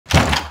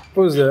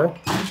Who's there?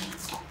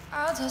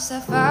 I'll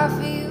testify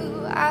for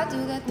you. I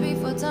do that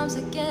 3-4 times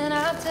again.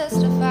 I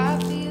testify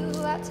for you.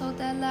 I told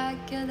that lie,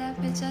 kill that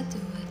bitch, I do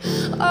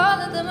it.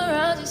 All of them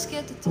around you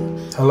scared to do.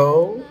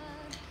 Hello?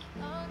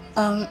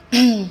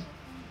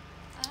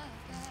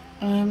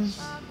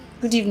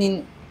 Good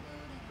evening.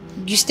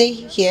 You stay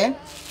here?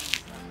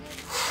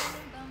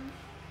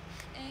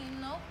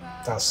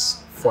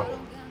 That's funny.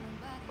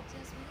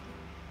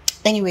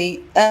 Anyway,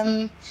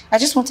 I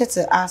just wanted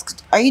to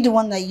ask, are you the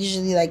one that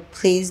usually like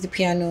plays the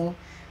piano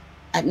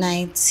at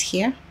night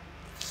here?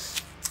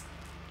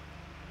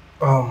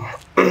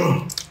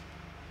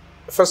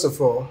 First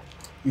of all,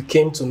 you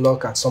came to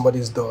knock at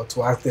somebody's door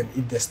to ask them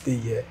if they stay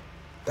here.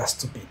 That's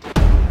stupid.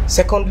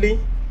 Secondly,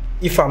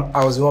 if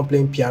I was the one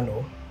playing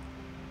piano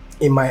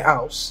in my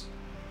house,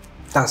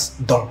 that's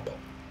dumb.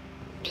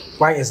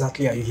 Why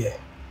exactly are you here?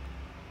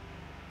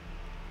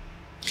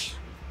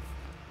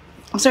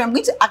 I'm sorry, I'm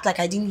going to act like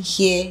I didn't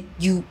hear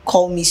you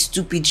call me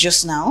stupid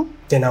just now.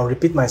 Then I'll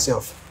repeat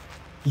myself.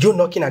 You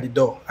knocking at the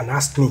door and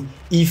ask me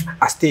if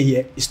I stay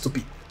here is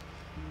stupid.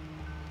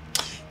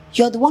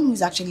 You're the one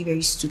who's actually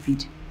very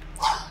stupid.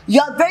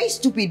 You're very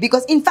stupid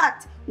because, in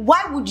fact,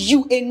 why would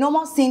you, a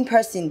normal sane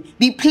person,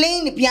 be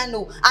playing the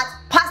piano at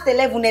past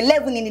 11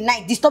 in the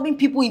night, disturbing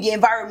people in the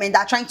environment that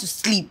are trying to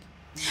sleep?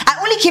 I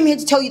only came here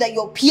to tell you that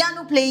your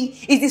piano playing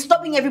is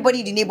disturbing everybody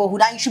in the neighborhood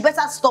and you should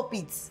better stop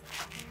it.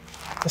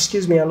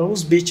 Excuse me, and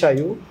whose bitch are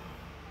you?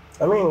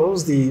 I mean,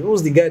 who's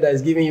the guy that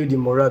is giving you the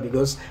morale?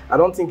 Because I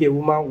don't think a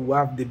woman will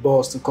have the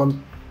balls to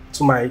come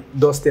to my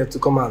doorstep to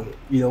come and,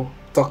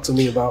 talk to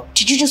me about.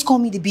 Did you just call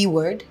me the B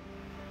word?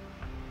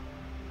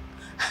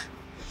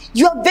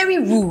 You are very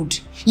rude.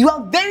 You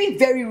are very,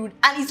 very rude.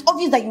 And it's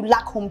obvious that you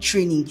lack home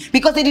training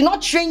because they did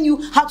not train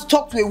you how to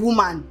talk to a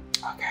woman.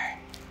 Okay.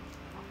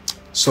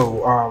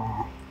 So,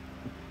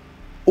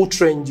 who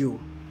trained you?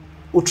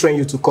 Who trained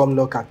you to come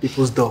knock at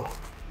people's door?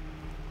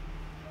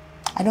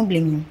 I don't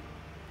blame you.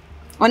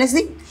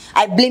 Honestly,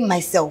 I blame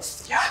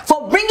myself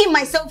for bringing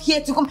myself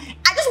here to come.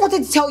 I just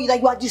wanted to tell you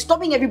that you are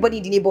disturbing everybody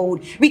in the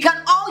neighborhood. We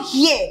can all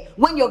hear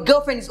when your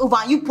girlfriend is over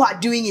and you are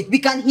doing it. We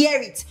can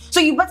hear it. So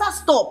you better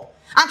stop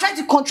and try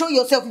to control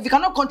yourself. If you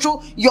cannot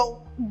control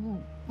your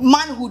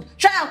manhood,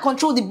 try and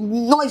control the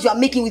noise you are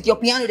making with your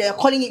piano that you're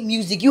calling it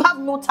music. You have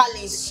no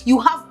talent. You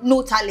have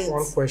no talent.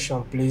 One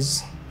question,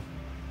 please.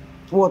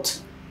 What?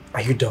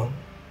 Are you done?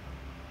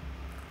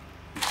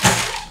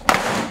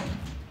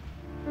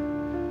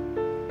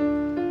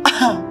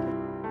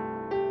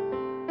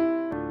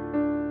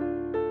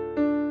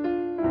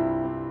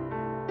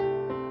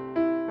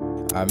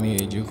 I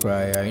made you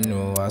cry, I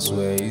know, I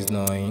swear it's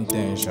not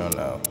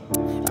intentional.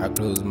 I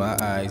close my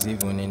eyes,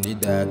 even in the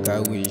dark,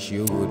 I wish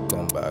you would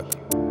come back.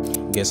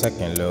 Guess I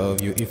can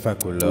love you, if I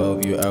could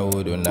love you, I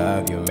wouldn't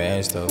have you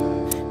messed up.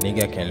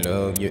 Nigga can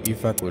love you,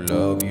 if I could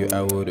love you,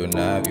 I wouldn't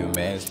have you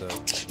messed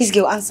up. This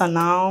girl, answer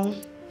now. Hello,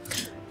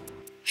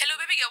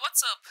 baby girl,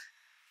 what's up?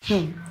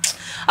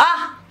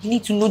 You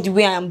need to know the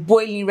way I am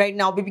boiling right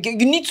now, baby girl.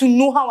 You need to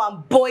know how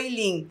I'm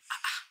boiling.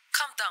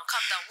 Calm down,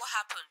 what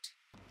happened?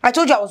 I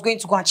told you I was going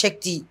to go and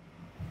check the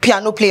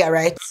piano player,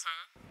 right?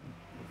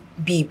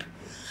 Babe,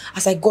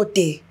 as I got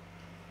there,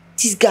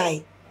 this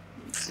guy,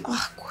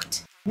 oh God,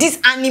 this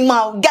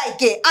animal,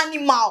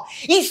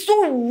 he's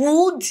so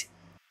rude.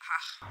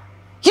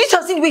 You just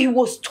have seen the way he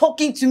was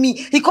talking to me.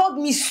 He called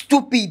me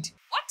stupid.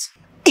 What?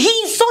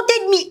 He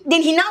insulted me.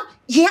 Then he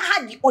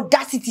had the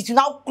audacity to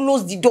now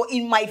close the door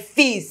in my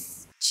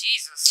face.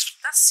 Jesus,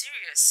 that's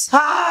serious.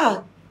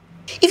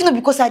 Even though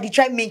because I did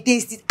try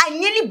maintain it, I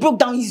nearly broke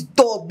down his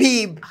door,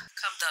 babe.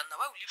 Calm down now.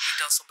 Why will you break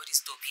down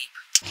somebody's door,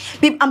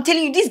 babe? Babe, I'm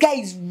telling you, this guy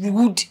is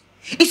rude.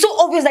 It's so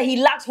obvious that he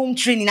lacks home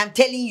training, I'm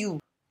telling you.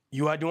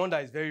 You are the one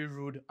that is very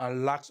rude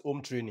and lacks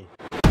home training.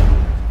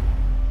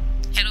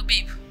 Hello,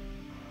 babe.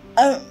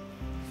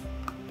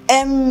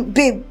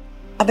 Babe,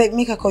 I beg,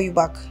 make I call you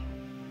back.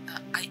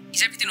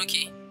 Is everything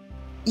okay?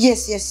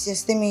 Yes.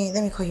 Let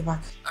me call you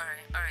back.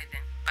 Alright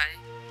then. Bye.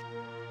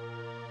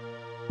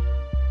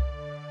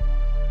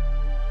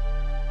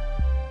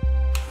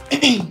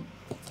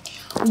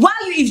 Why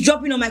are you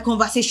eavesdropping on my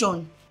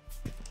conversation?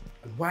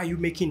 And why are you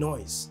making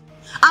noise?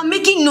 I'm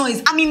making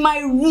noise. I'm in my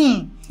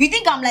room. You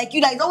think I'm like you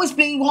that is always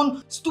playing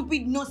one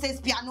stupid nonsense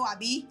piano,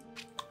 Abi?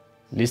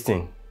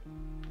 Listen,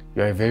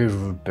 you are a very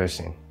rude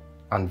person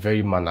and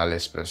very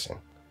mannerless person.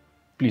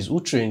 Please,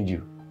 who trained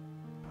you?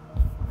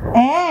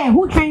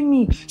 Who trained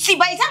me? See,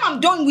 by the time I'm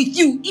done with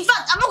you, in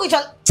fact, I'm not going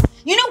to...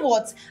 You know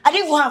what? I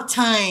don't even have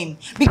time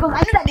because I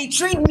know that they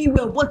trained me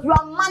well, but you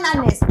are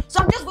mannerless.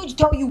 So I'm just going to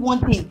tell you one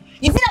thing.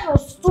 You see that your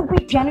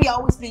stupid piano you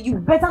always play, you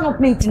better not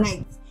play it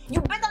tonight.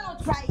 You better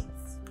not try it.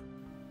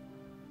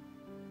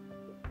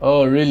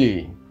 Oh,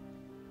 really?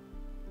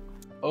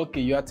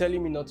 Okay, you are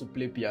telling me not to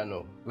play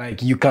piano.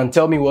 Like, you can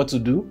tell me what to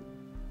do?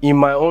 In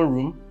my own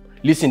room?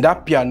 Listen,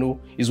 that piano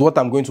is what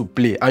I'm going to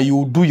play and you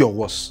will do your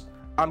worst.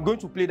 I'm going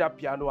to play that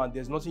piano and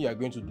there's nothing you are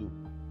going to do.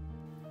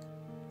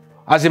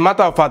 As a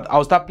matter of fact,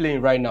 I'll start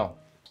playing right now.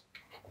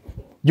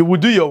 You will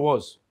do your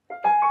worst.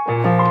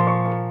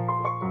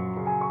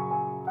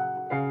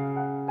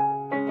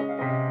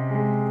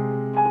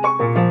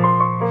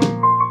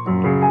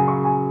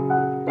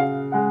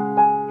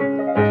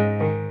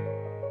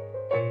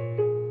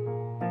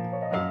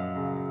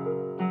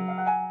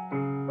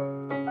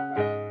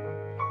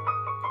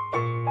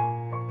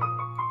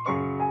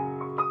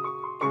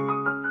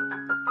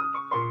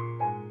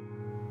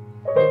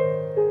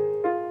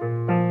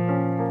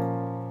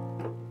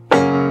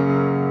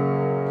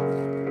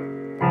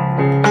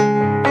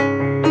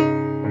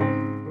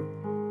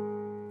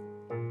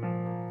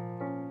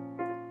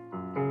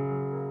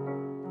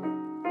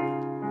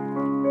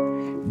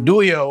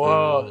 Do your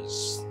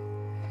worst.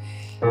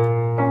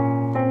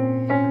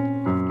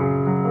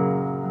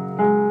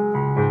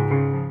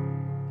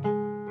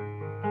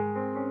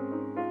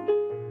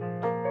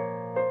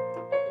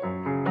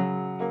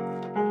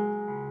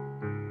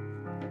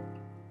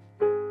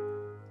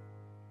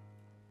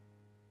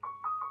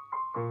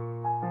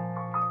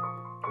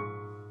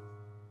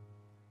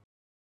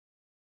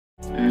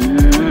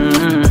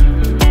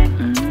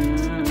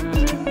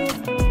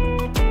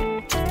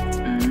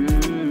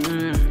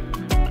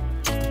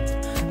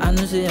 I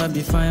know say I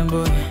be fine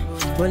boy,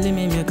 but let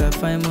me make a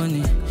fine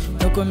money.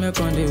 No come here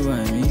on the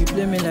wine me, you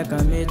play me like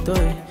I'm a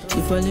toy.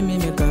 If only me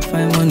make a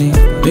fine money,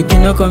 make you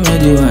no come here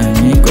the wine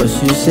me,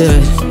 cause you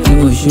said you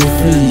go show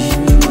free.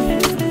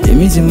 They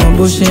meet in my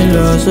bush in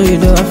law, so you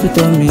don't have to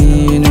tell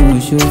me, you know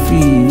show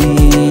free.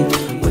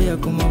 Oh yeah,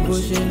 come on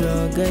bush in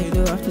law, girl, you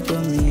don't have to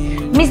tell me.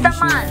 Mr.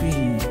 Man,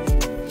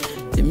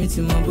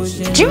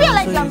 do you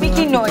realize you're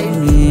making noise?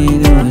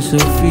 So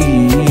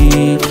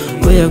free.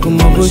 Oh yeah, come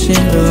on bush in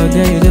law,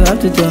 girl, you don't have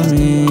to tell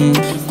me.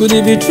 Could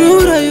it be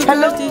true that you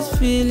got this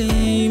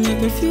feeling? Make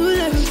me feel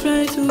like you're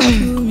trying to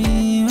kill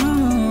me.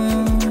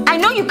 I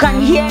know you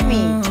can hear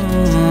me.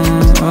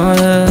 Oh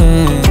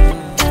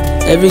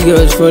yeah. Every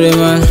girl's for the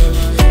man.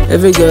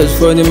 Every girl's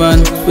for the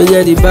man. We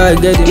get the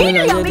bag, get the money. Do you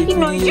know you're making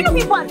noise? Do you know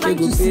people are trying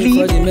to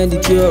sleep? For the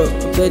medicure,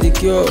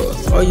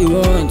 pedicure, all you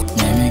want.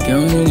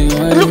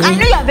 Look, I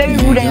know you're very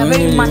rude and you're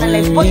very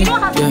mannerless, but you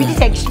don't have to be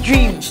this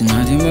extreme. She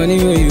not the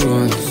money where you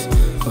want,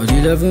 or the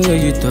loving where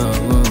you talk.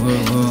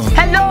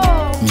 Hello.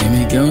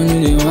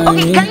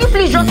 Okay, can you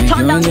please just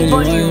turn down the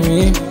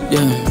volume?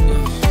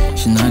 Yeah.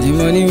 She not the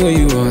money where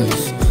you want,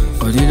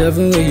 or the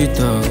loving where you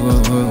talk.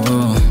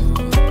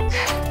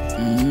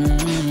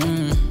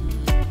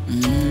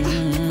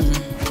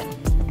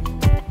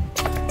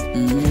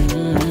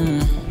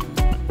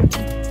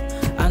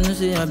 I know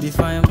say I be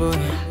fine boy,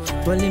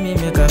 but let me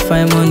make a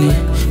fine money.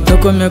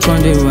 Don't come here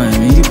on the wine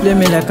me, you play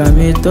me like I'm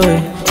a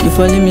toy. If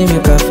only me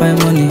make a fine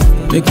money,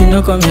 make you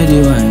no come here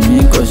the wine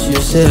me, cause you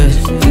said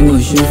you go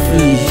show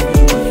free.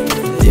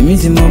 They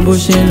meet in my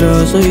bush in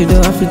law, so you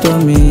don't have to tell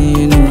me,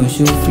 you know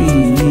show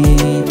free.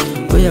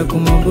 Oh yeah,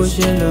 come on bush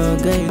in law,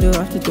 girl, you don't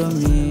have to tell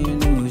me, you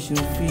know show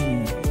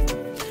free.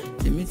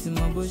 They meet in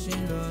my bush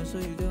in law, so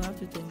you don't have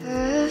to tell me.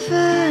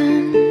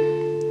 Heaven,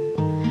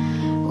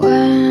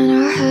 when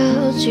I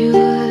held you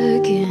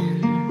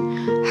again,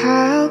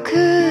 how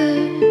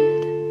could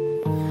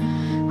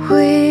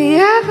we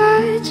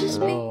ever just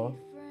be Hello.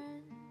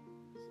 friends?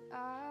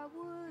 I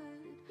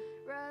would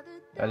rather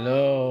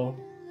Hello.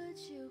 let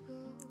you go.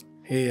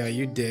 Hey, are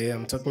you there?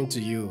 I'm talking to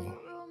you.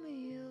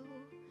 Romeo,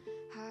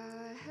 I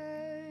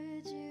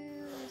heard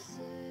you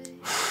say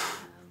I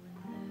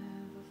would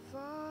never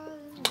fall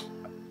in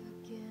love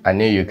again. I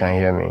know you can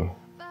hear me.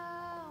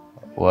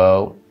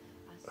 Well,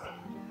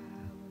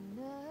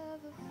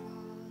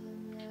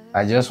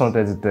 I just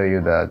wanted to tell you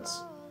that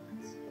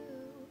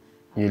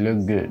you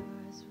look good.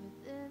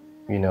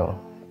 You know,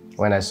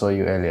 when I saw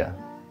you earlier.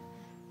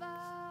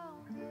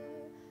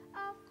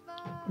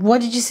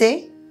 What did you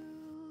say?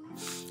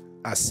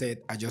 I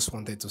said I just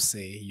wanted to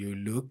say you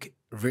look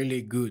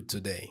really good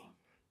today.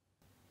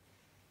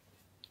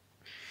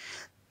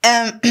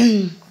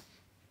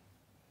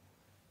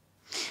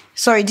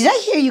 Sorry, did I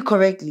hear you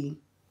correctly?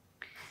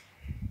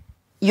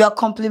 You are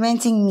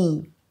complimenting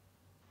me.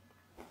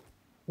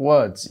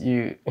 What?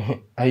 You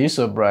are you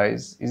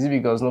surprised? Is it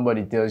because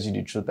nobody tells you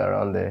the truth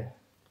around there?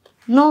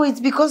 No, it's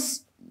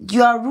because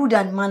you are rude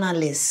and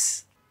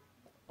mannerless.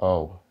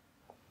 Oh.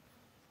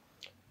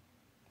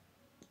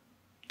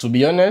 To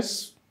be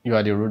honest, you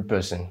are the rude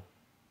person.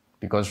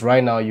 Because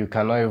right now you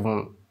cannot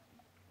even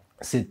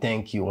say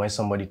thank you when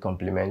somebody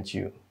compliments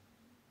you.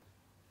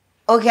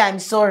 Okay, I'm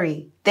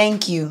sorry.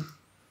 Thank you.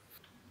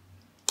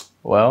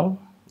 Well,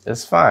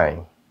 it's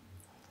fine.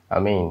 I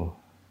mean,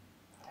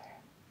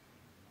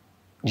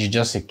 you're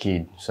just a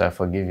kid, so I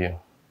forgive you.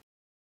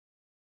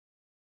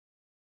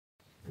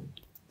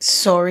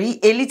 Sorry,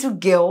 a little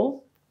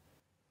girl?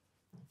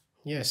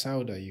 Yes, how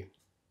old are you?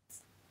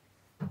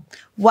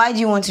 Why do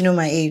you want to know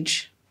my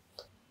age?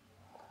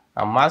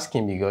 I'm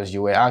asking because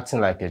you were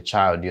acting like a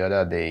child the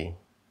other day.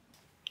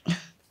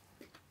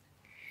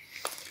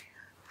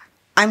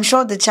 I'm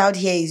sure the child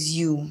here is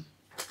you,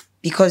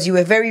 because you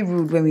were very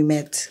rude when we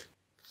met.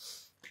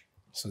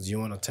 So do you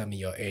want to tell me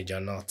your age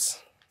or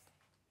not?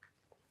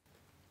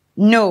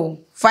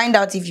 No, find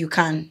out if you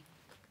can.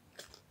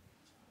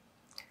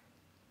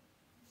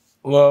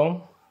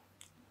 Well,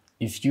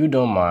 if you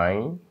don't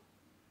mind,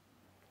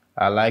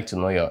 I'd like to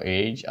know your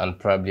age and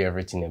probably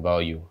everything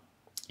about you,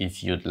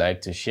 if you'd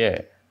like to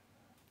share.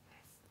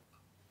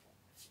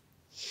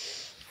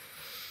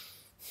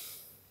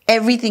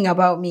 Everything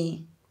about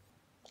me.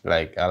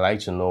 Like, I'd like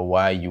to know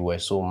why you were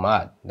so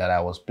mad that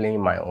I was playing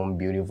my own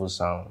beautiful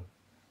song.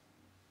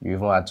 You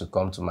even had to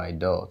come to my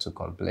door to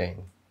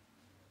complain.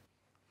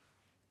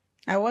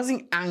 I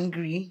wasn't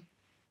angry.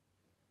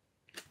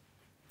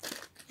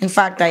 In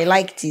fact, I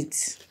liked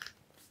it.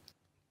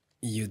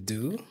 You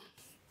do?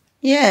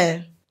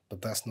 Yeah.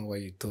 But that's not what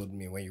you told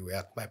me when you were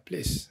at my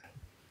place.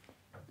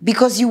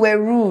 Because you were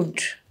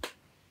rude.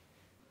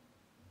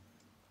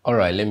 All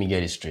right, let me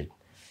get it straight.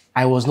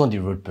 I was not the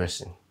rude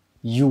person.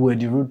 You were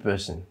the rude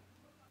person.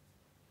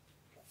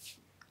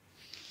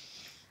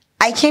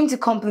 I came to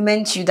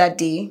compliment you that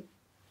day,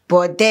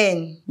 but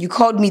then you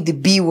called me the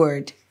B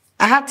word.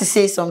 I had to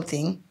say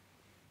something.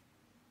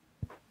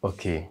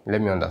 Okay, let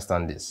me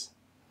understand this.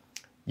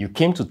 You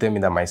came to tell me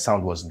that my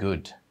sound was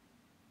good.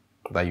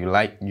 That you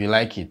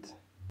like it.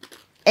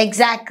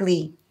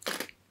 Exactly.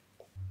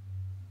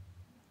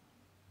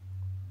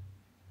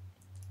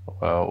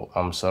 Well,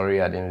 I'm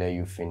sorry I didn't let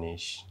you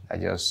finish. I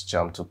just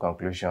jumped to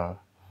conclusion.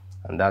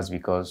 And that's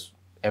because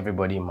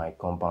everybody in my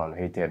compound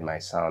hated my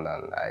sound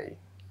and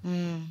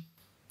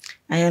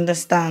I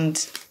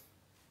understand.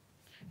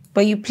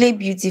 But you play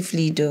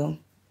beautifully though.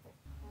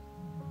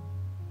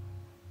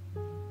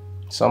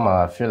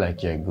 Somehow I feel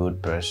like you're a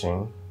good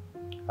person.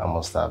 I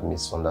must have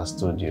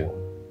misunderstood you.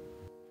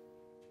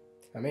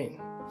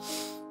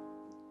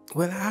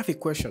 Well, I have a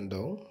question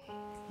though.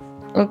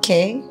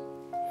 Okay.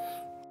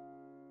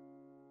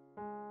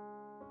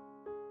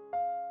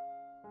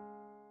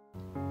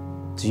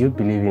 Do you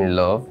believe in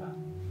love?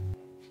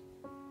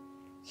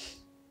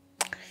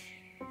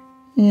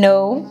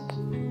 No.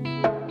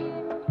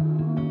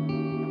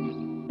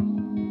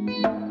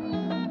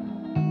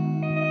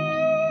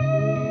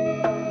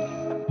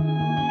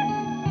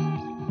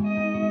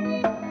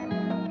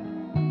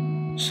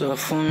 Sọ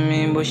fún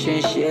mi bó ṣe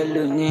ń ṣe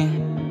lónìí.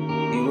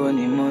 Ìwọ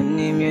ni mo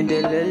ní mi ò dé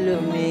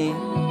lẹ́lòmíì.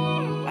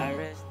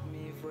 Arrest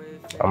me for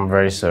a I'm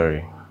very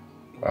sorry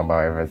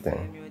about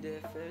everything.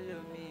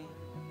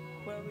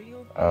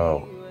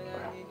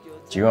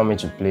 Do you want me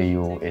to play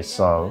you a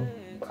song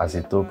as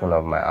a token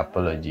of my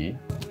apology?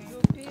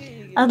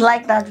 I'd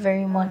like that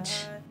very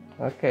much.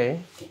 Okay.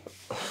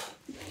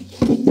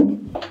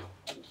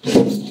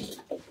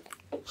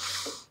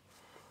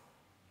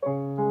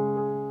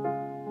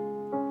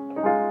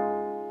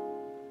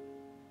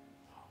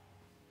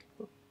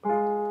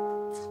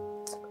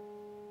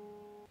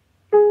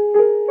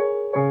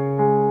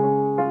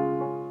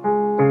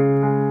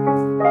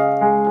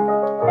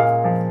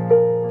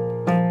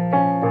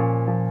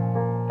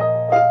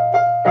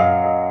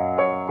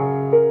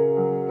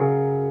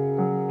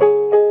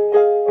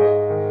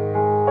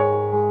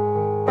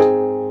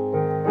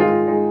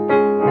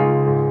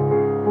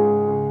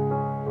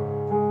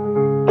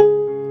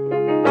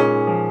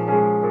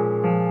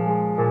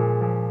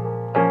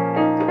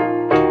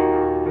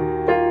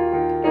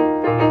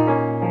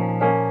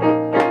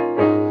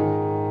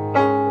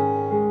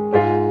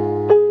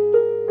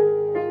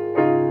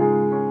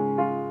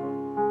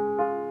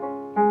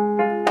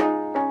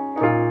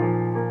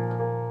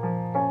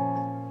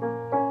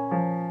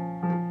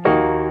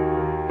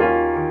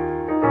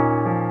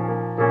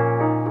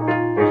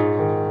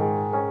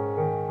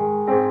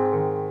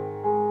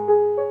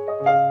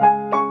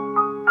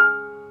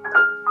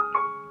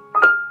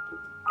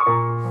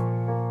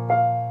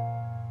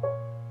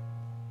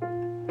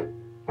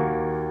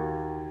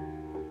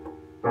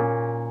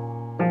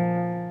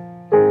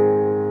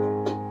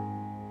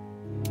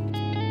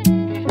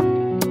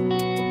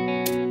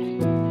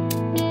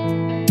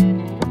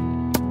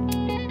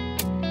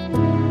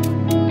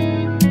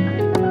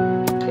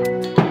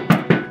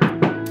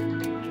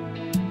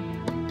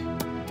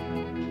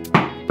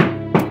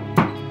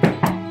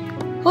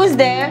 Who's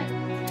there?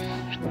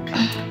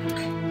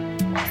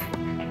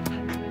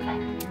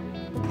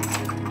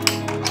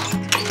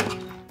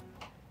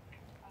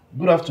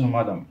 Good afternoon,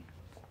 madam.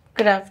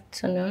 Good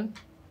afternoon.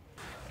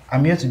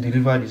 I'm here to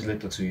deliver this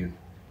letter to you.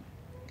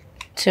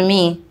 To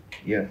me?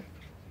 Yeah.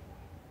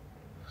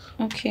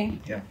 Okay.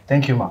 Yeah.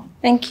 Thank you, ma'am.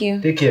 Thank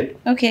you. Take care.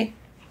 Okay.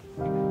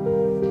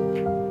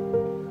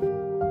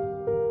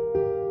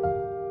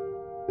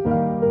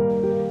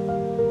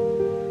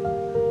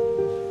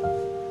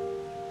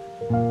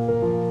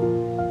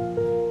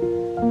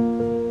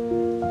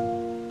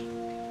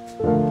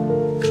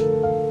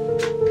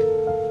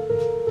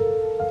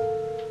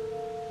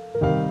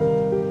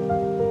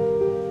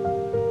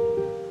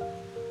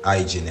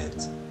 Hi,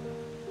 Jeanette.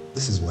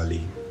 This is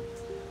Wally.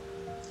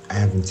 I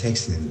have been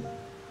texting,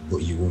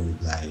 but you won't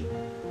reply.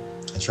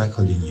 I tried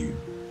calling you,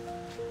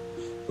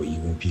 but you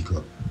won't pick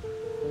up.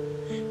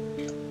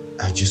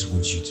 I just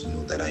want you to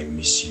know that I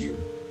miss you.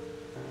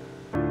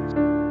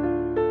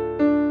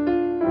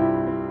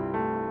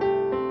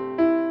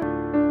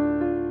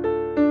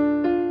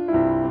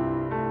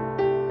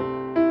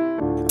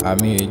 I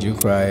made you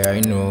cry,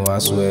 I know, I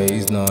swear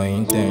it's not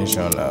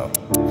intentional.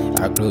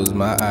 I close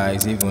my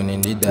eyes, even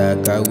in the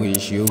dark, I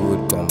wish you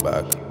would come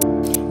back.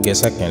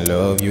 Guess I can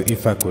love you,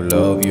 if I could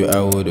love you,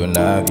 I wouldn't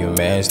have you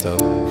messed up.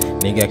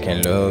 Nigga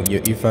can love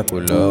you, if I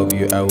could love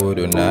you, I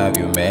wouldn't have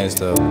you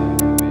messed up.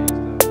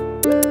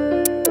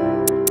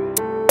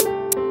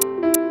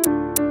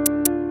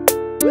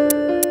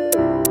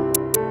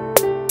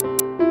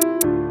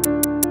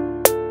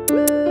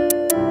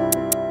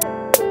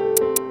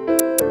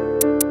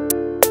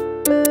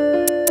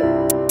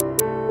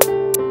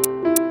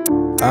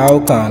 How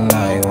can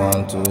I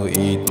want to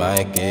eat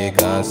my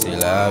cake and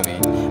still have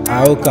it?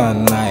 How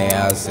can I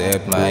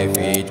accept my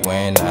fate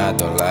when I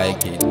don't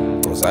like it?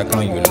 Cause how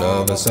can you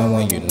love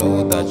someone you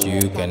know that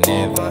you can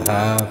never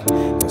have?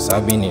 Cause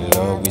I've been in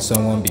love with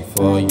someone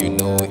before, you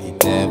know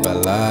it never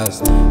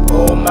lasts.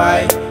 Oh,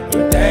 my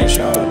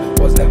intention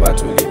was never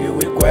to leave you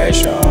with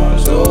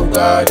questions. Oh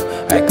God,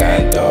 I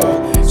can't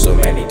talk, so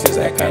many things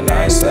I can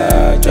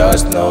answer.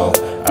 Just know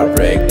I'll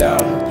break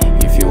down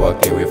if you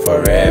walk away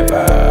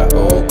forever.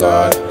 Oh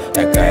God,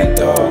 I can't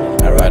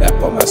talk, I'd rather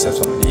put myself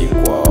some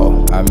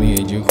liquor. I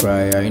made you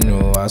cry, I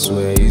know, I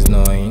swear it's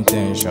not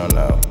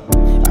intentional.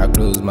 I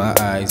close my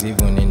eyes,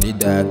 even in the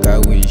dark, I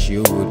wish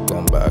you would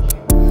come back.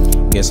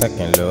 Guess I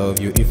can love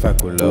you, if I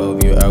could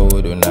love you, I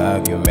wouldn't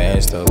have you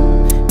messed up.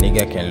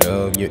 Nigga can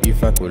love you,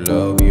 if I could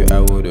love you, I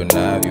wouldn't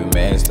have you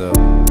messed up.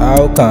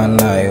 How can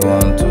I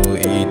want to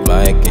eat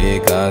my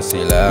cake and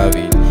still have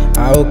it?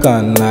 How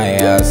can I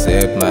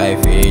accept my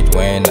fate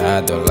when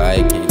I don't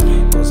like it?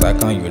 Cause how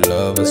can you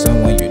love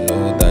someone you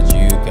know that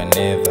you can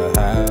never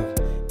have?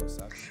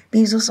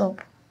 Babes, what's up?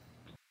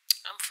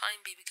 I'm fine,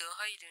 baby girl.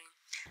 How you doing?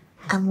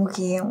 I'm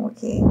okay.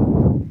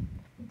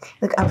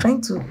 Look, I'm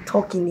trying to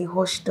talk in a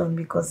hushed tone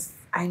because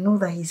I know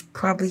that he's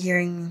probably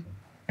hearing me.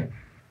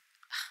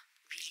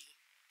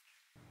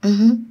 Really?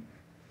 Mm-hmm.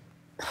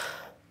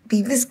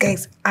 Babe, this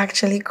guy's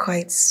actually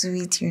quite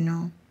sweet, you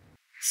know.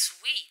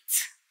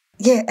 Sweet?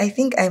 Yeah, I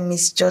think I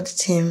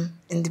misjudged him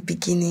in the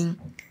beginning.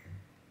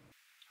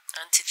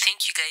 And to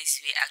think you guys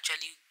were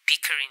actually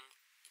bickering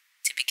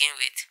to begin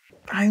with.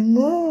 I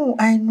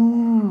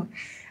know.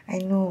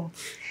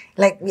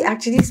 Like, we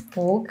actually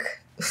spoke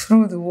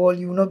through the wall,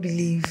 you will not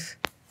believe.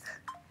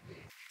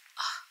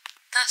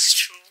 That's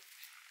true.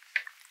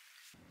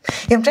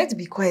 Yeah, I'm trying to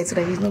be quiet so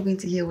that he's not going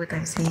to hear what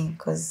I'm saying,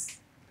 because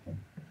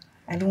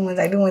I don't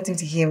want him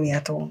to hear me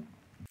at all.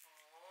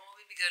 Oh,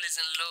 baby girl is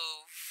in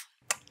love.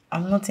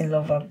 I'm not in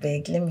love, I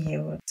beg. Let me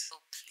hear what. Oh,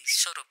 please,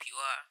 shut up, you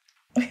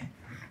are.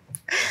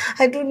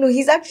 I don't know.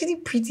 He's actually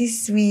pretty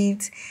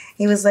sweet.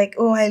 He was like,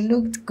 oh, I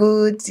looked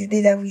good the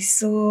day that we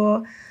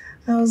saw.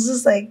 I was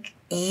just like,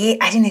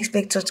 I didn't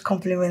expect such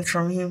compliments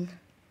from him.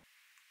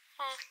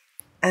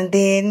 And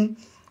then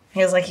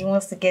he was like, he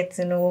wants to get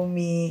to know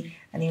me.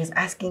 And he was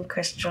asking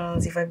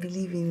questions if I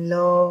believe in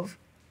love.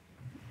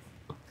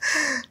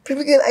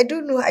 Baby girl, I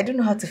don't know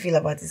how to feel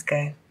about this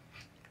guy.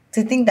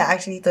 To think that I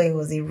actually thought he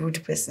was a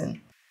rude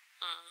person.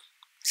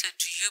 So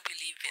do you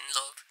believe in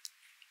love?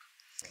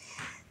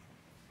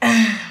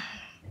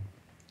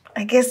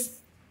 I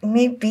guess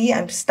maybe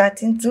I'm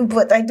starting to,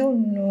 but I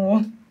don't know.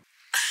 It's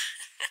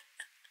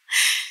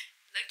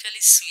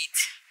actually sweet.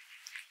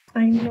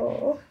 I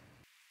know.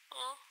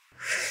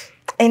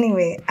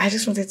 Anyway, I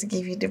just wanted to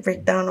give you the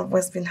breakdown of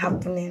what's been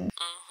happening.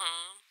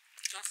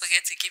 Don't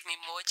forget to give me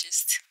more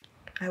gist.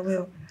 I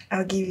will.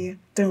 I'll give you.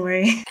 Don't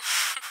worry.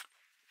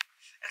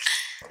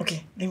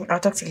 Okay, I'll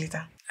talk to you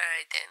later.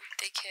 Alright then,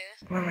 take care.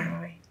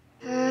 Bye.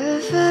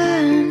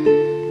 Heaven,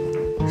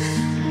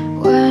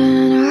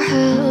 when I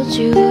held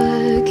you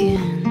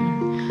again,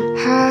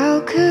 how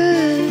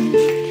could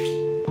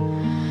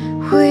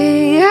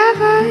we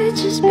ever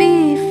just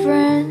be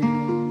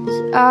friends?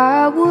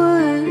 I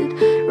would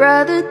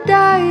rather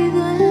die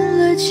than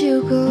let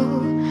you go.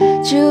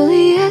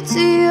 Juliet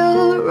to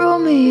your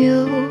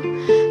Romeo,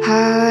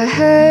 I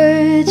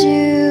heard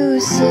you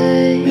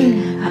say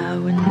I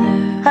would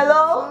never.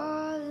 Hello?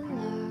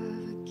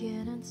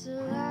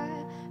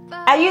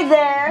 Are you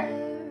there?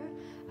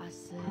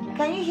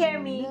 Can you hear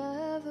me?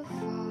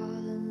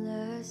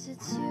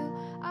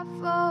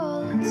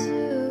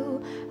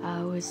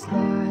 I was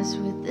lost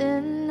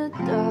within the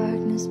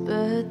darkness,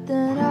 but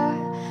then I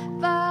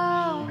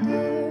found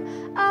her.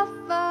 I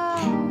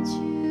found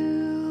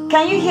you.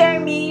 Can you hear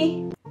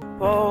me?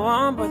 Oh,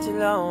 I'm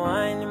putting a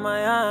wine in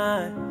my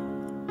eye.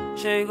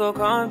 Sure you go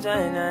come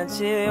down and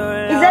chill.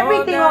 Is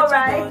everything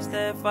alright? Don't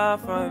stay far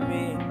from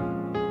me.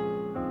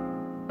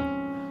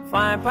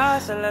 Fine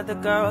parcel of the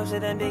girls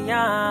in the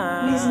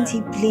yard. Isn't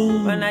he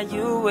playing? When are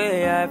you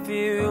where I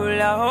feel?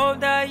 I hope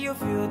that you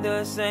feel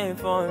the same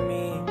for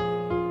me.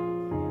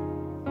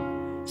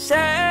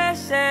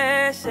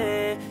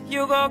 Say,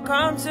 you go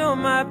come to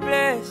my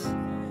place.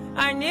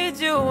 I need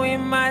you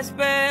in my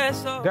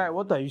space. Oh. Guy,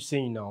 what are you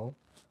saying now?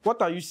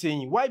 What are you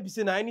saying? Why be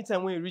saying that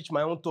anytime when you reach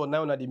my own turn,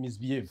 now that they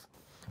misbehave?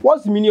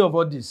 What's the meaning of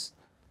all this?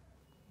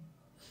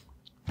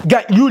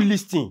 Guy, you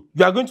listen.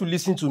 You are going to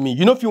listen to me.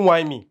 You know if you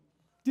whine me.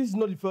 This is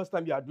not the first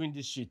time you are doing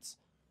this shit.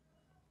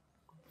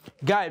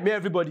 Guy, may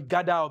everybody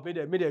gather up. May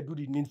they do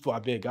the needful, I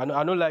beg. I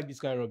don't like this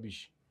kind of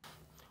rubbish.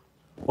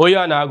 Oh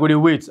yeah, now I go to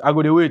wait.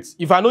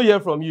 If I don't hear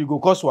from you, go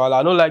cause while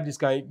I don't like this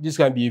kind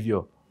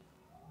behavior.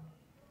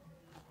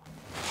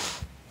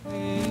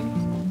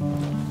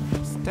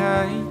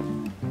 Stay.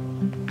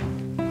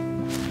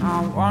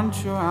 I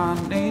want you, I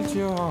need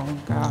you, oh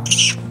God.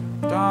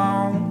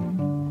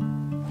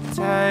 Don't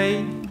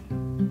take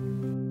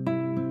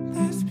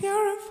these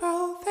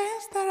beautiful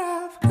things that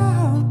I've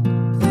got.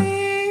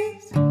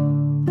 Please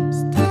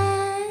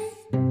stay.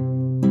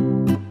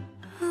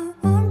 I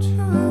want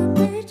you, I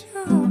need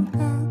you, oh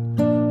God.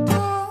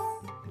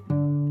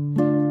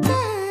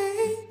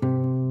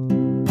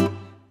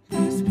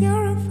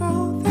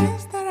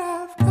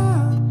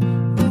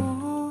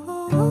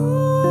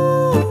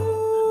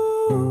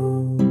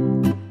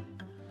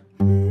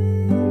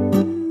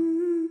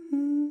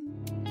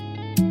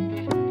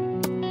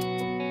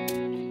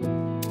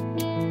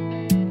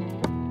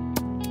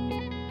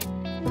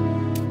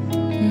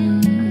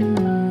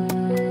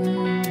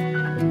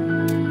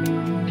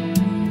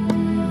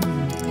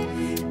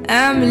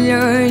 I'm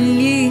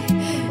lonely,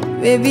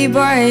 baby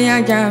boy,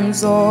 I'm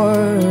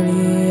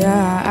sorry.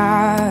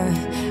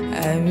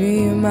 I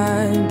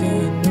remind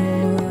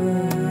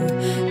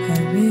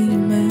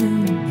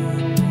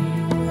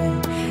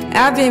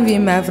I've been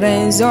with my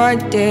friends all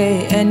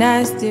day and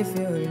I still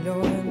feel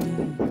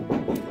lonely.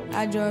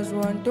 I just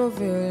want to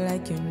feel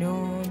like you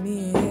know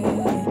me.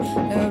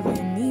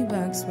 Loving me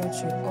back's what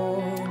you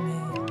owe me.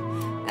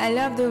 I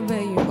love the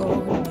way you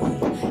hold me.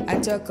 I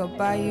talk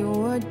about you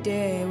all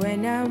day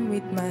when I'm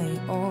with my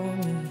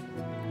homie.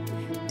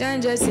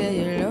 Don't just say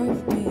you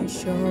love me,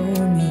 show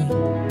me.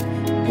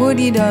 Put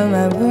it on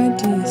my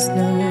body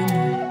slowly.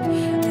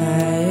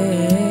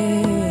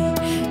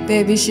 Aye,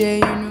 baby, share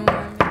you know.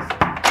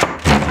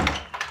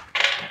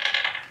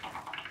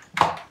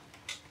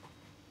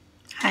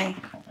 Hi.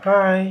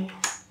 Hi.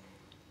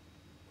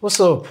 What's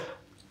up?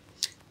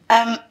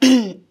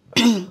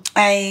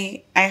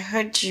 I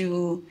heard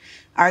you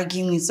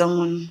arguing with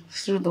someone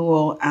through the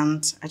wall,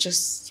 and I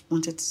just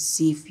wanted to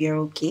see if you're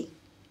okay.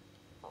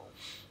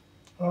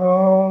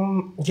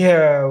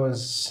 Yeah, I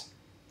was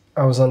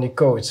on the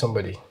call with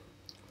somebody.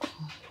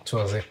 It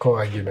was a call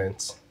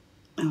argument.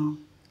 Oh,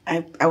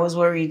 I was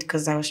worried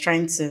because I was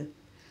trying to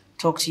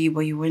talk to you,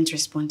 but you weren't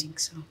responding,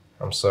 so.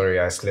 I'm sorry,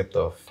 I slept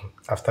off.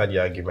 After the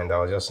argument, I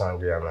was just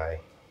angry and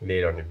I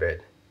laid on the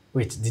bed.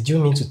 Wait, did you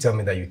mean to tell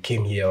me that you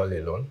came here all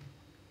alone?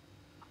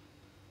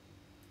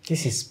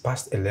 This is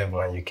past 11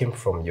 and you came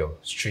from your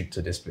street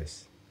to this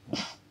place.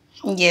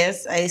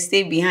 Yes, I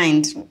stayed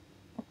behind.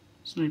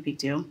 It's not a big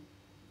deal.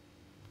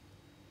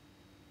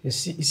 You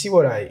see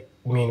what I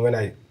mean when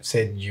I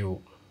said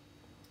you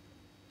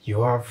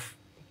have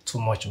too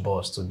much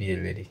balls to be a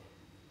lady?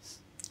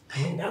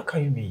 I mean, how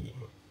can you be?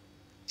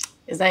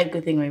 Is that a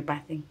good thing or a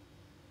bad thing?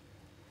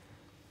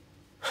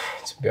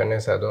 To be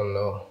honest, I don't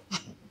know.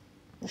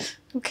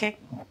 Okay.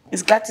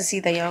 It's glad to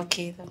see that you're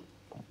okay, though.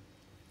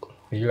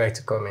 Would you like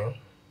to come in?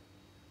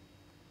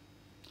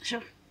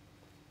 Sure.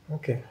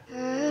 Okay.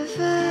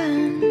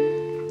 Heaven,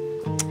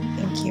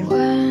 thank you.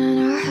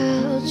 When I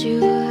held you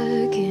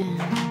again,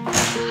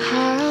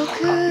 how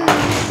could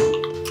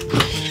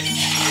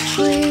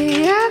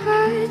we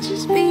ever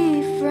just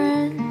be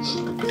friends?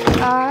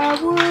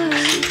 I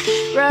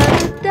would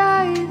rather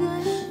die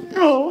than...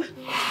 Oh.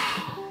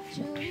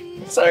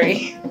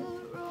 Sorry.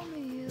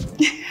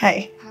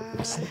 Hi.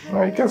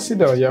 No, you can sit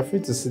down. You're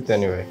free to sit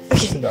anyway. Okay.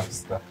 Sit down,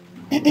 sit down.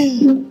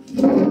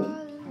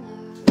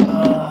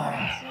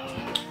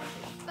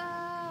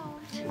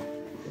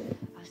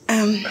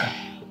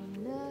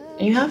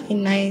 You have a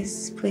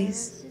nice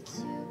place.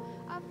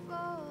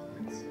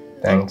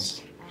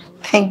 Thanks.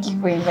 Thank you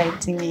for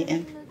inviting me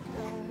in.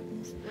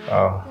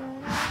 Oh.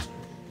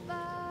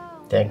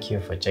 Thank you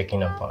for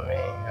checking up on me.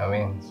 I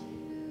mean,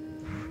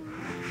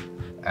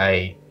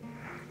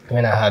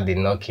 when I had the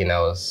knocking, I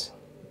was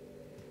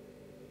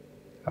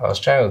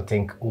trying to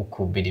think who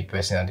could be the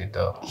person at the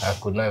door. I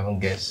could not even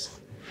guess.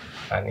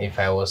 And if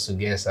I was to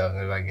guess, I would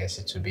never guess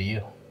it to be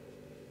you.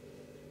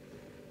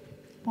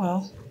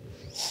 Well,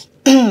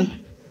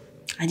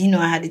 I didn't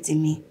know I had it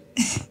in me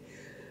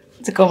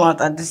to come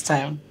out at this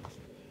time.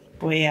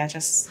 But yeah,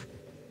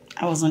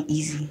 I was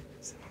uneasy.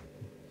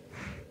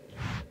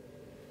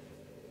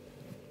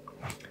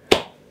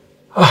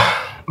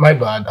 My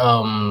bad.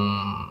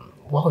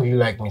 What would you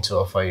like me to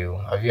offer you?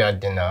 Have you had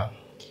dinner?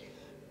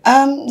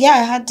 Yeah,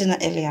 I had dinner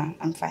earlier.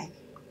 I'm fine.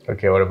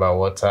 Okay, what about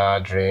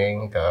water,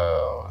 drink?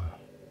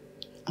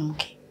 I'm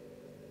okay.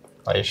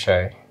 Are you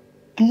shy?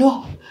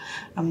 No,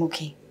 I'm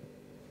okay.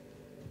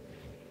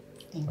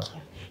 Thank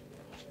you.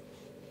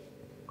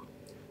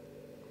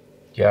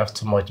 You have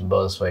too much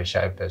balls for a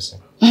shy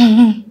person.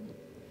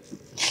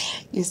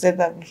 You said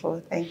that before.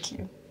 Thank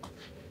you.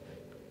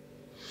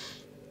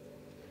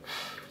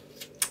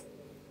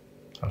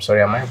 I'm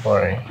sorry, am I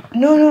boring?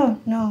 No.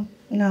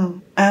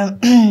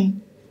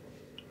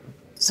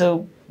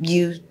 So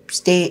you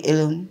stay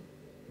alone?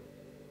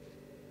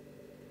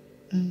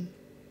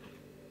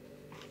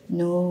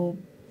 No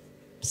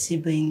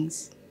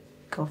siblings,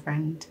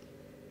 girlfriend?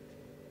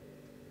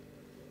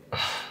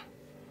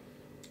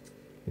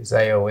 Is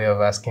that your way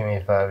of asking me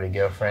if I have a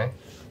girlfriend?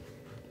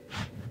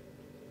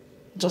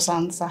 Just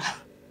answer.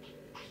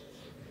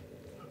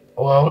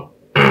 Well,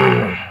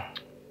 I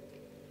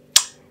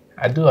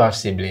do have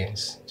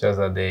siblings, just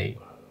that they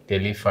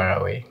live far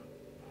away.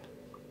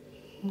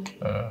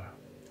 Okay.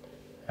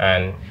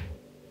 And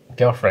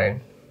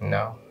girlfriend,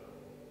 no.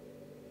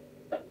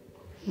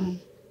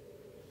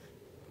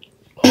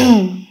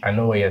 I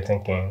know what you're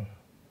thinking.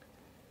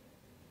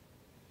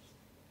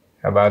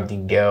 About the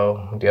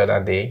girl the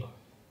other day.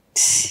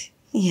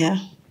 Yeah.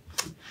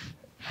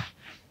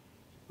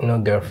 No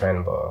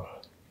girlfriend,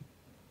 but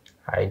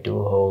I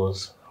do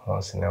hoes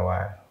once in a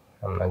while.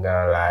 I'm not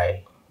gonna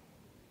lie.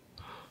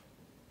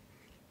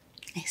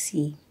 I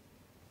see.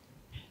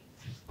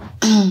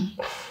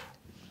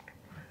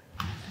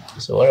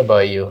 So what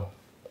about you?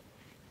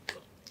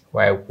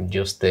 Why would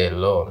you stay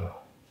alone?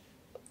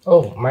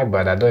 Oh, my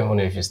bad. I don't even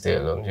know if you stay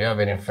alone. Do you have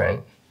any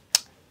friend?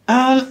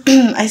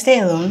 I stay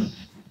alone.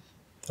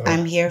 Oh.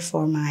 I'm here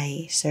for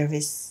my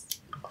service.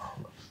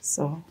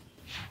 so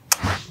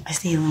I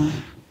stay alone.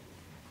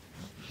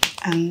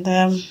 And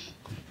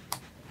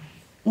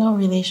no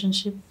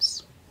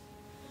relationships.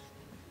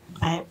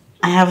 I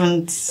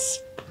haven't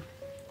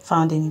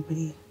found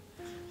anybody.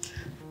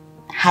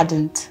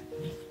 Hadn't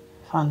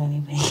found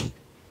anybody.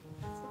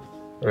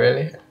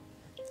 Really?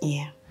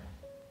 Yeah.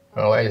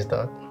 And why is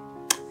that?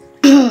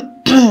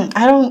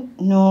 I don't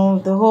know.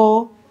 The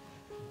whole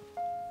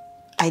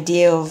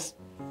idea of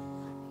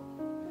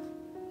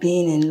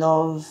being in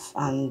love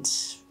and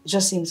it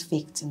just seems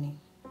fake to me.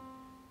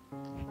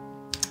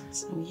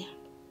 So yeah,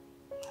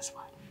 that's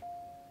why.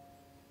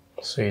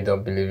 So you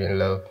don't believe in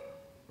love?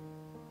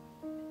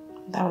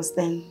 That was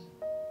then.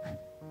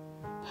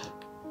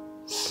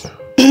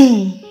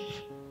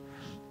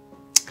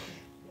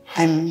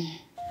 I'm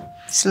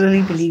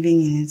slowly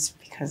believing in it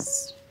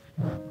because...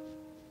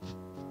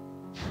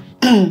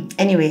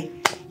 Anyway,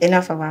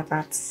 enough about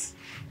that.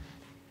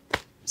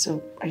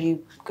 So, are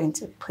you going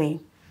to play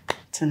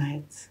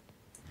tonight?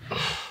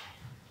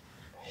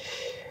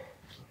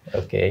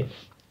 Okay.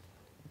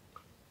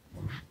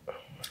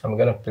 I'm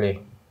gonna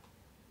play.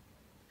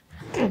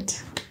 Good.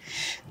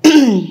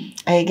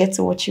 I get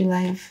to watch you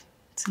live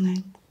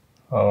tonight.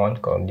 On one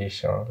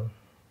condition.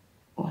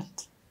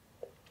 What?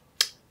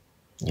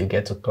 You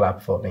get to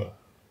clap for me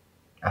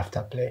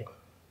after playing.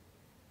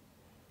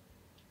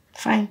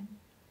 Fine.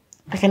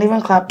 I can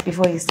even clap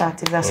before you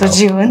start if that's what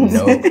you want.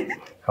 No.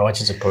 I want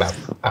you to clap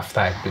after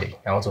I play.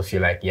 I want to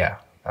feel like, yeah,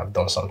 I've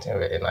done something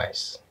really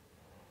nice.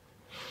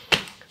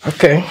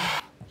 Okay.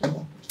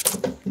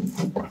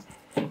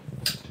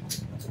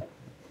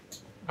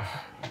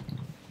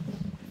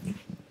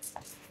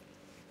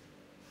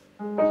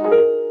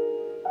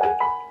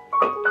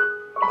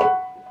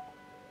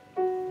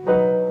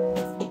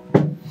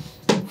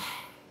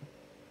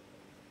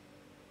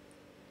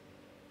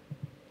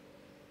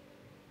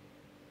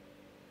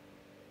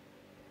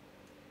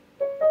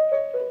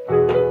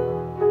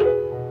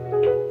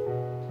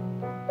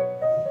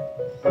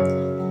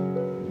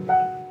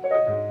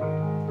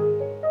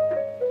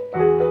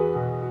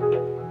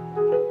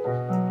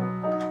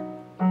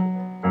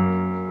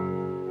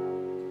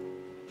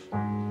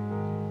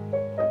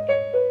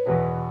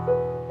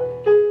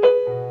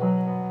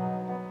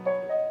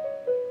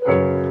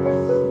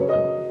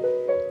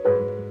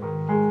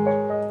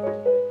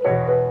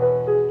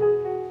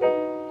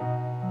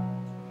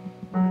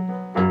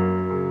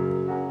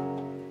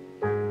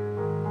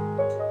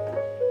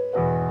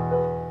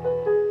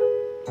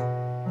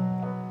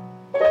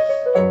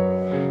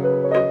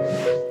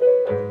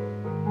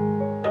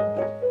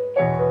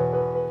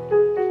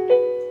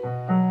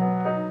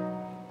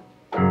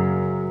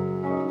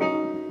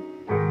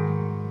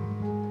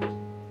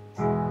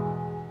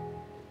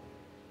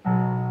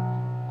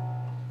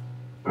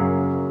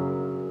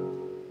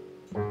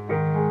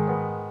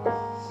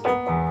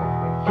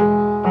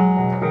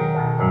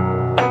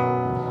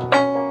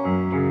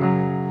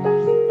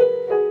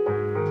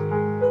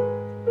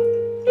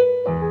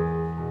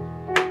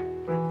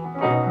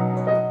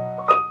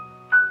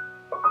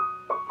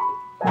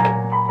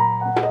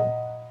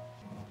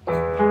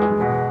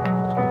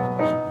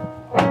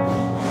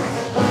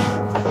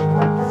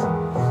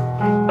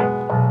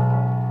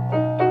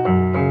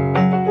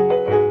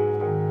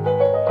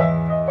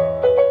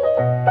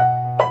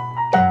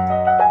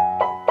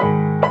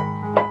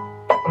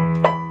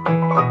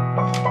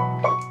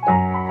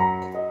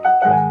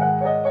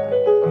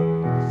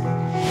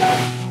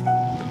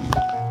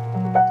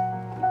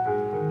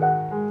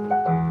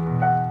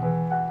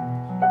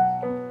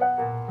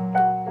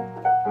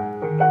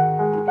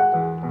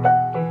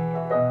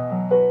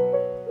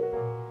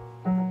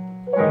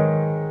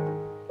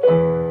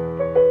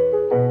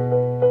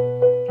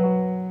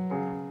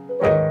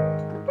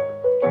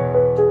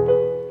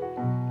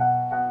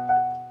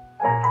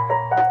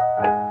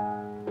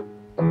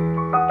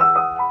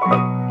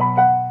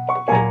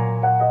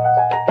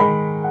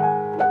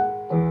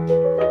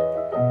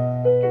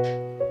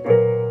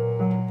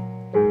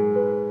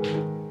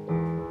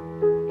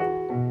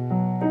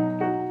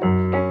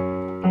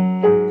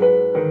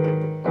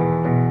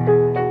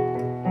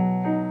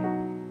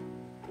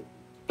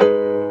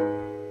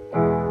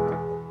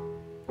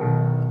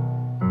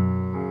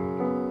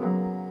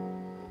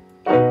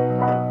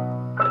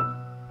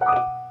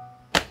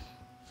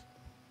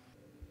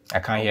 I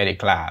can't hear the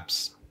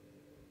claps.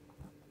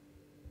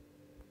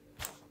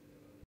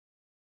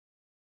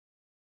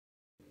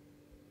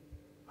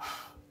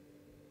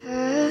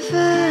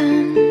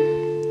 Heaven,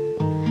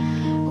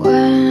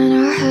 when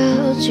I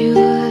held you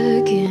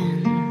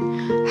again,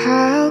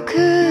 how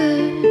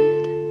could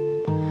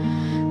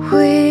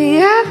we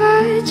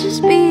ever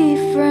just be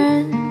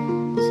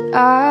friends?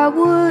 I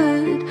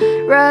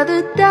would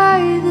rather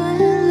die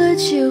than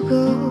let you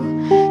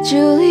go.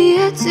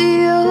 Juliet to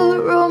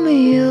your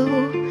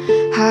Romeo.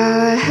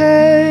 I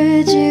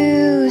heard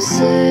you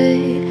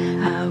say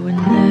I would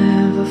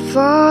never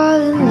fall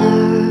in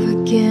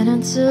love again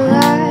until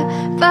I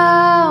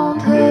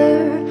found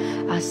her.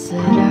 I said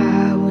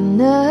I would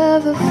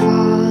never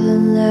fall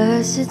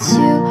unless it's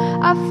you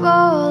I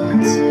fall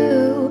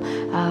into.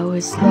 I would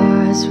was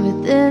lost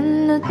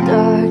within the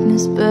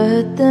darkness,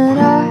 but then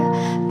I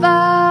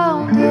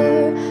found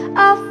her,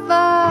 I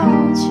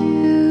found you.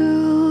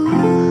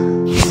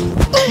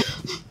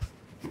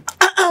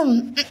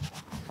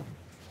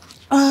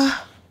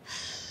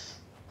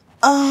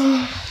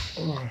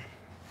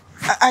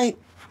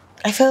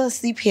 I fell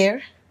asleep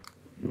here.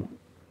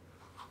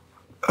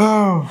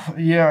 Oh,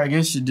 yeah, I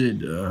guess you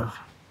did.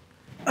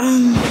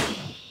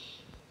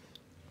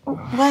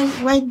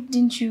 Why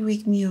didn't you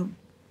wake me up?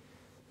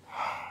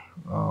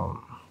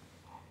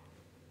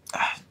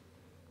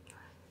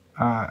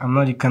 I'm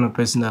not the kind of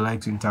person that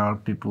likes to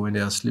interrupt people when they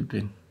are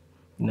sleeping.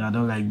 You know, I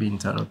don't like being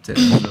interrupted.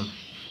 So.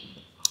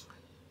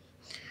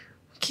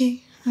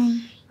 Okay.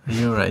 Are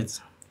you alright?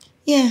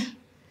 Yeah.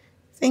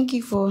 Thank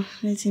you for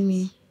letting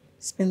me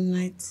spend the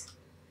night.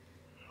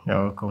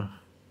 You're welcome.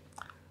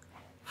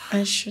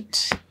 I should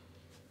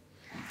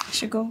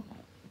go.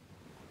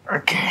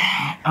 Okay.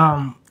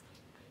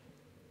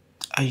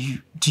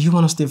 Do you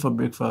want to stay for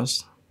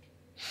breakfast?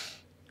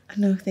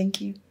 No, thank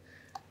you.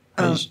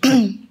 Are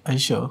you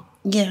sure?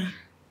 Yeah.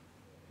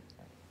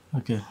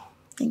 Okay.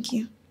 Thank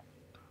you.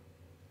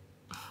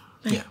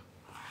 Bye.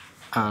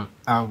 Yeah.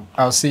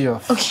 I'll see you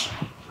off. Okay.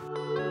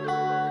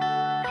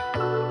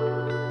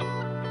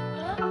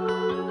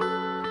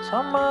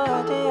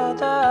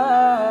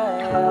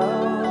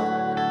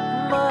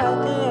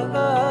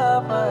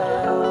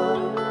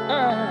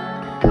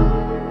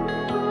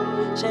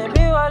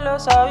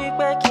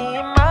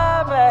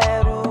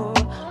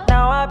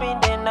 Now I've been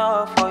there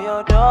now for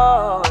your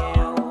door.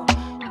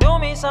 Do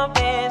me some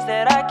things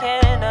that I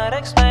cannot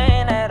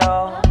explain at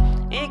all.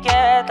 It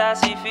gets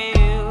as if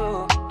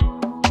you.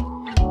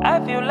 I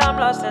feel I'm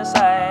lost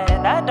inside.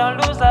 I don't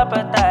lose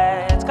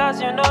appetite, cause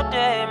you know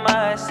they're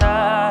my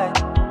side.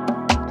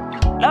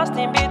 Lost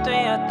in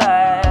between your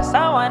thighs.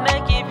 I wanna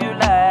give you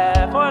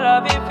life. All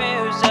of it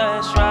feels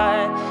just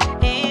right.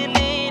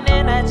 Healing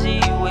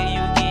energy where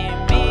you give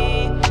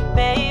me,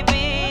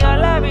 baby.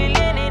 All I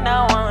really need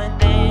now one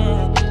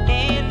thing.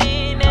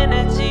 Healing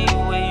energy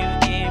where you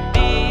give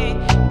me,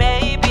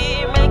 baby.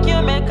 Make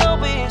you make a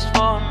wish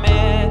for me.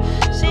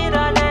 She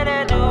don't let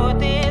her do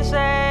things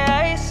that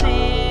I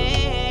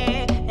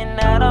see, and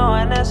I don't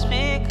wanna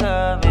speak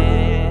of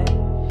it.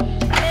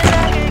 And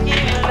I can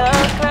give you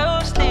love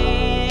closely.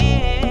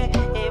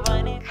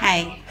 Hi.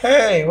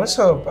 Hey, what's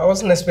up? I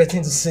wasn't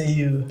expecting to see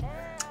you.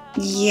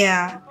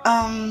 Yeah.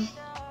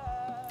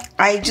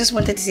 I just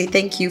wanted to say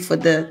thank you for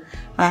the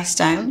last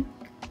time.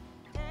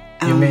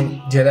 You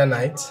mean the other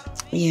night?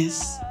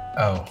 Yes.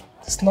 Oh,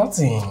 it's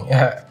nothing.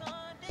 Are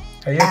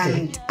you okay?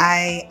 And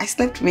I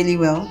slept really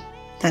well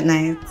that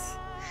night,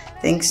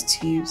 thanks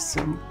to you.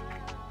 So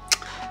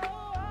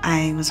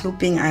I was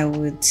hoping I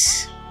would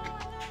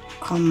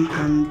come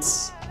and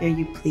hear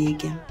you play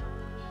again.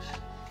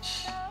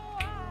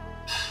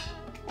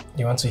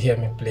 You want to hear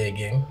me play a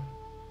game?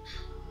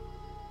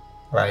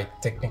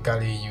 Like,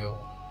 technically you...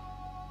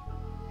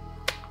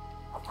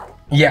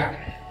 Yeah.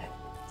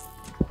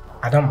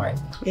 I don't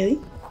mind. Really?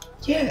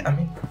 Yeah, I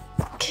mean...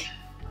 Okay.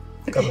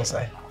 Come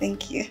inside.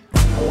 Thank you.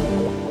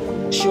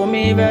 Show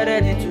me if you're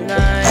ready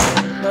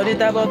tonight. Not the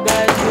type of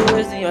guys who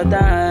wasting your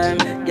time.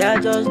 Yeah,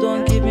 just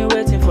don't keep me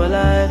waiting for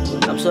life.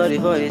 I'm sorry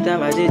for the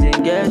time I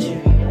didn't get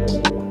you.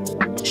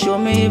 Show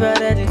me if you're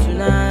ready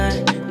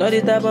tonight. Not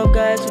the type of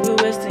guys who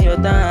wasting your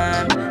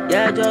time.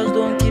 Yeah, just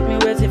don't keep me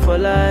waiting for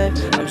life.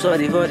 I'm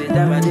sorry for the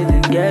time I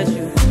didn't get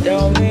you.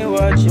 Tell me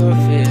what you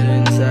feel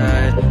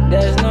inside.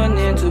 There's no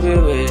need to be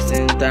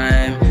wasting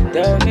time.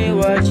 Tell me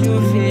what you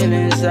feel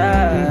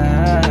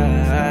inside.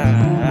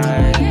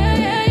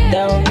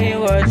 Tell me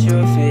what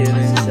you feel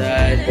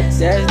inside.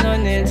 There's no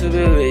need to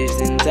be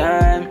wasting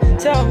time.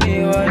 Tell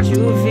me what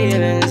you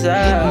feel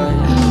inside.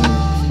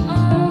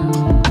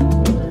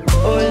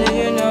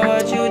 Only you know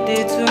what you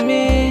did to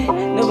me.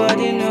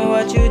 Nobody know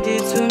what you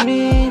did to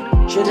me.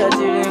 Should I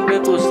tell you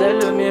quick or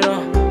sell me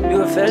wrong?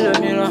 You a fellow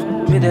me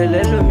wrong, me the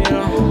lelo me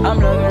wrong. I'm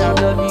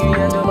loving you,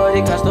 and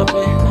nobody can stop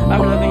me.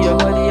 I'm loving your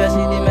body, I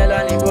see the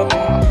melanie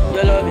popping.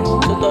 You're loving,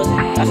 so tossing,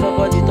 I saw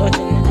body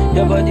touching.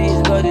 Your body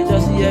is body,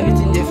 just see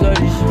everything they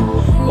flourish.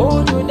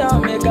 Hold you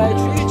down, make I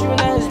treat you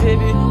nice,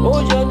 baby.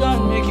 Hold your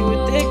gun, make you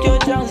take your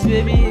chance,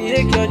 baby.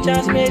 Take your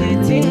chance, made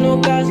it in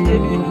no cast,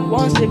 baby.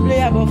 Once a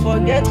player, but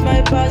forget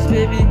my past,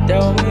 baby.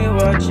 Tell me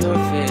what you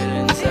feel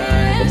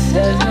inside.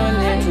 There's no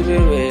need to be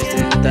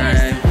wasting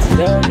time.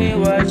 Tell me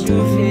what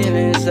you feel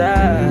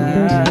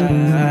inside.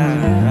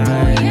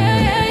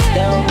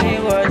 Tell me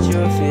what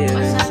you feel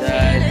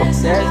inside.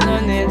 There's no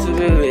need to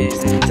be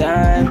wasting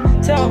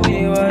time. Tell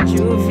me what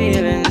you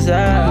feel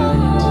inside.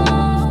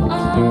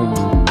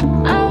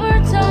 I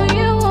will tell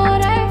you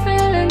what I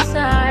feel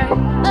inside.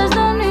 There's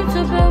no need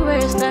to be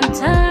wasting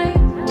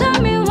time. Tell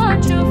me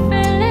what you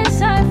feel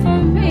inside for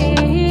me.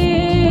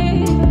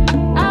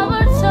 I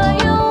will tell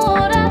you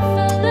what I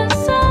feel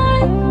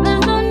inside.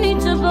 There's no need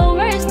to be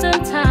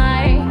wasting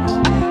time.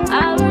 I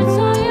will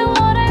tell you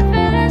what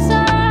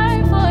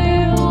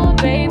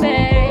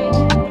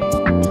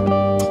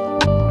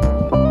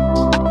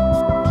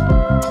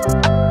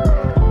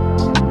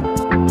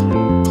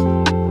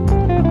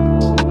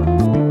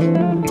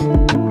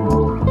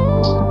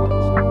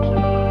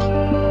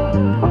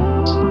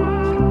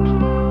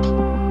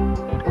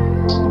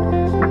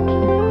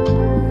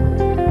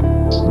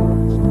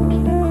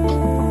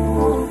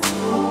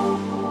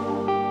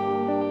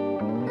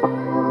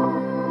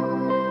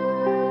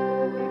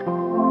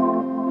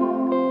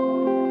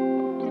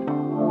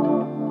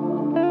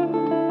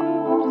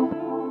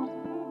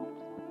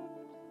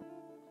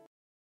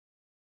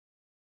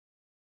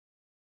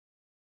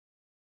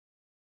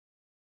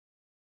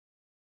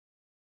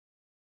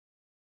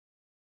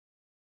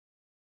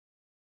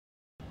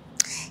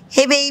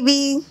Hey,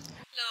 baby.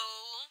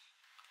 Hello.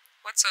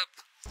 What's up?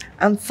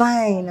 I'm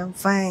fine. I'm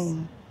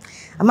fine.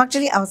 I'm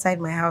actually outside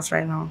my house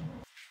right now.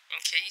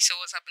 Okay, so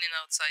what's happening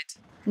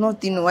outside?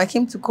 Nothing. No, I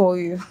came to call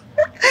you.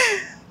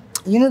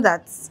 You know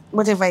that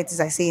whatever it is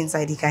I say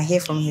inside, he can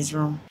hear from his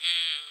room.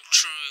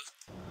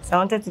 True. So I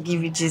wanted to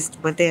give you gist,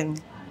 but then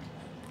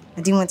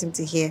I didn't want him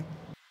to hear.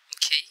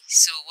 Okay,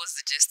 so what's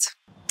the gist?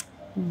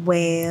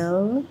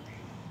 Well,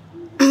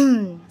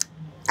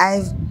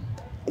 I've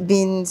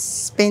been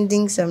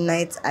spending some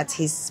nights at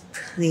his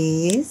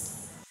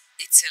place.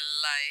 It's a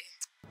lie.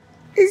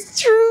 It's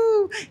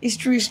true. It's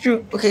true. It's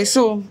true. Okay,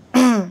 so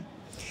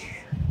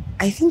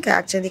I think I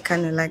actually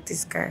kind of like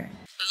this guy.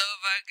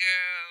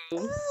 Lover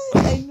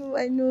girl.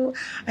 I know.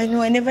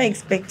 I never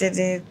expected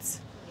it.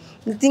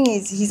 The thing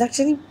is, he's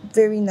actually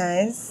very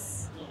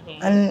nice.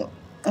 And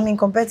I mean,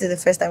 compared to the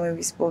first time when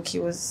we spoke, he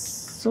was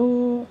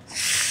so.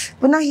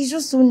 But now he's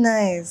just so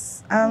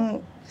nice.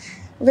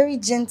 Very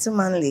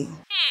gentlemanly.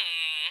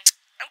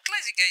 I'm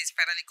glad you guys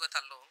finally got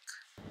along.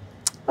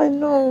 I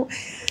know.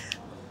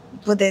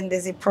 But then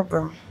there's a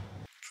problem.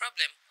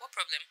 Problem? What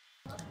problem?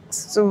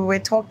 So we're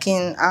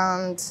talking,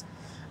 and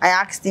I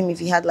asked him if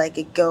he had like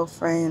a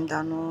girlfriend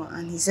and all,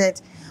 and he said,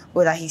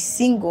 well, that he's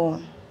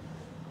single.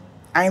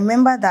 I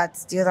remember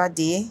that the other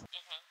day,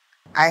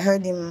 I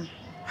heard him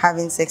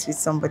having sex with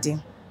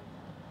somebody.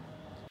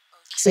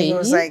 So he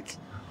was like,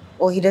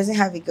 oh, he doesn't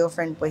have a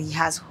girlfriend, but he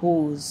has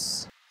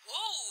hoes.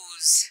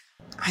 Hoes?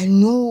 I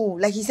know.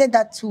 Like, he said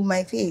that to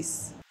my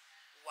face.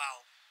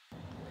 Wow.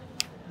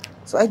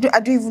 So I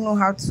don't even know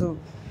how to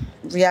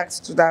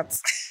react to that.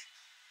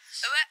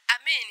 Well, I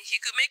mean, he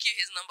could make you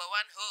his number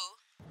one hoe.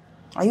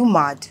 Are you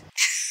mad?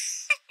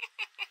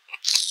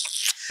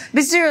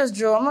 Be serious,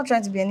 Joe. I'm not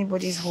trying to be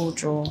anybody's hoe,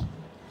 Joe.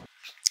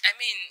 I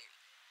mean,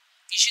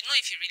 you should know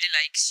if he really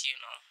likes you,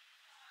 no?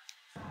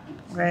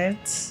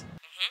 Right?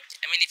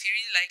 I mean, if he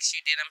really likes you,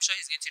 then I'm sure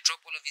he's going to drop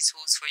all of his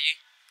hoes for you.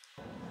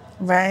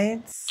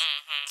 Right?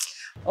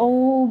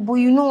 Oh, but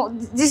you know,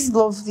 this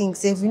love thing,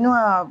 if you know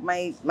how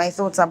my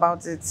thoughts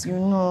about it, you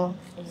know.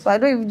 So I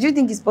don't even, do you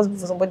think it's possible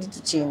for somebody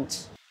to change?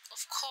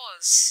 Of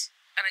course.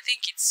 And I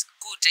think it's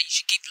good that you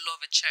should give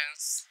love a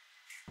chance.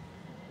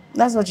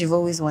 That's what you've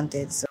always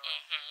wanted, so.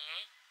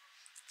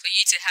 For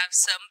you to have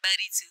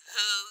somebody to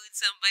hold,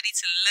 somebody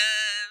to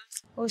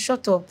love. Oh,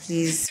 shut up,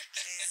 please.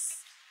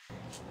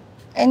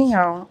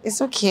 Anyhow,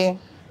 it's okay.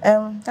 I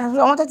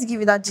wanted to give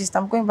you that gist.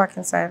 I'm going back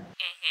inside.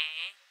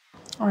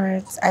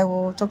 Alright, I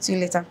will talk to you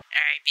later.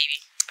 Alright, baby.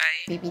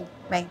 Bye. Baby,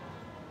 bye.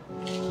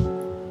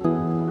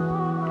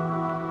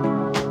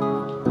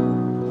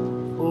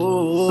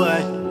 Oh,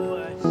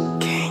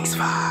 King's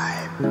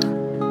vibe.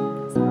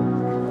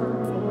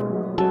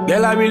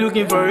 Girl, I be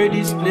looking for a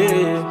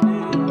display.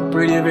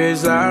 Pretty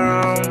face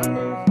around.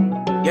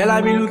 Girl, I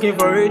be looking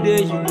for a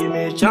day. You give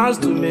me a chance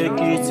to make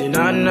it in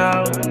and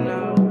out.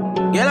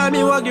 Girl, I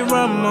be working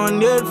from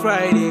Monday to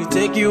Friday.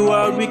 Take you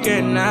out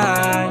weekend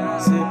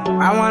nights.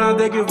 I wanna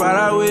take you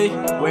far away,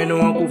 where no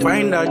one could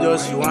find out,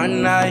 just you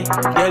and I.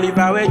 Girl, if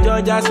I were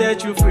judge, I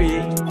set you free.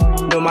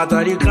 No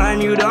matter the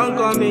crime, you don't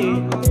come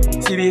in.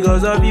 See,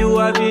 because of you,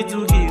 I feel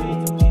to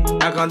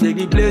give. I can't take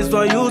the place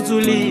for you to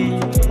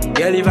leave.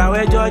 Girl, if I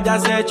were judge, I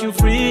set you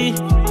free.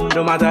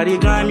 No matter the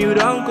crime, you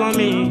don't come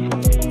in.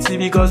 See,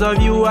 because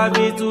of you, I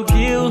feel to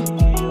kill.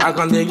 I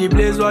can't take the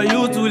place for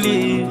you to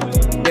leave.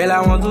 Girl,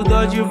 I want to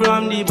touch you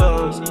from the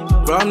bus,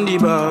 from the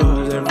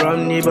bus, and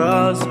from the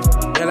bus.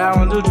 Girl, I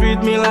want to treat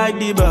me like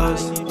the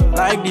bus,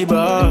 like the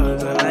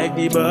bus, like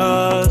the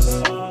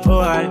bus. Oh,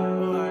 I.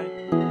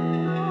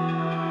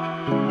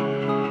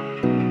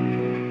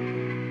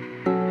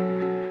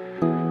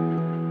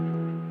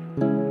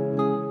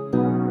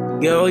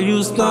 Girl,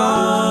 you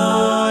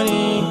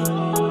stunning.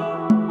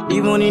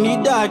 Even in the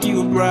dark,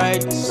 you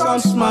bright. So I'm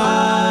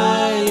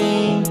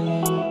smiling.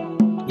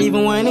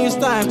 Even when it's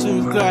time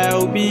to cry,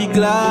 I'll be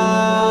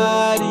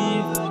glad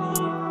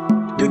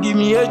if you give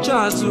me a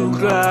chance to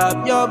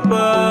grab your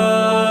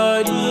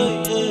body.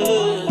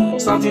 Yeah.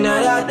 Something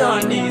that I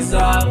don't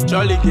deserve.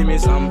 Charlie, give me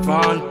some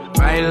fun.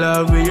 My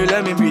love, will you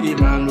let me be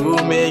the man who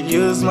make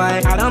you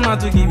smile? I don't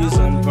want to give you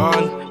some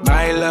fun.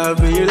 My love,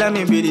 will you let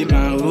me be the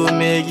man who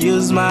make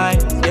you smile?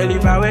 Girl,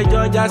 if I were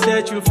judge, I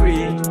set you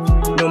free.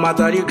 No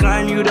matter the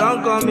crime, you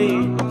don't come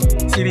in.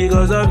 See,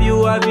 because of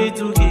you, I feel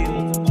to give.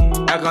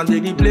 I can't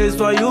take the place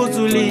for you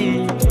to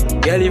leave.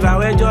 Girl, if I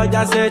were judge,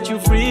 I set you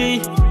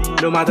free.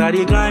 No matter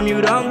the crime,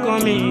 you don't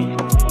come in.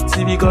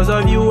 See, because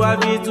of you, I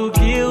feel to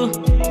kill.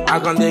 I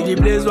can't take the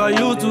place for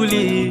you to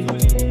leave.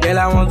 Girl,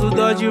 I want to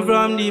touch you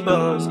from the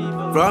bus,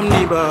 from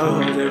the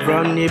bus,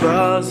 from the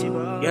bus.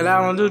 Girl, I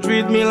want to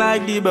treat me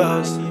like the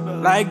bus,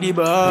 like the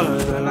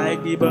bus,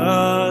 like the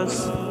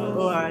bus.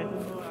 Oh, I.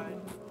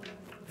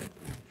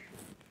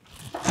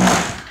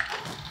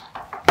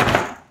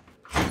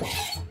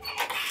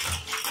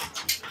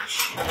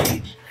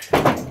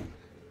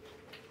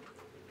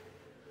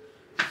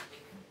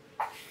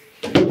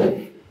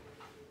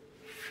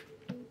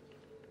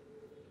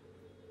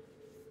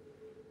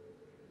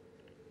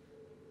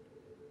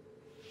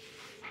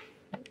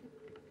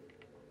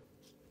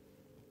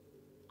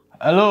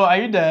 Hello, are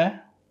you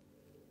there?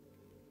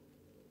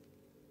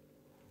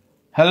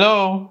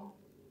 Hello?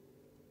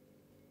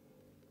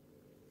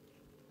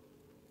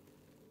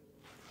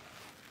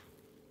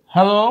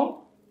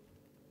 Hello?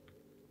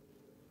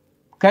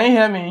 Can you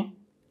hear me?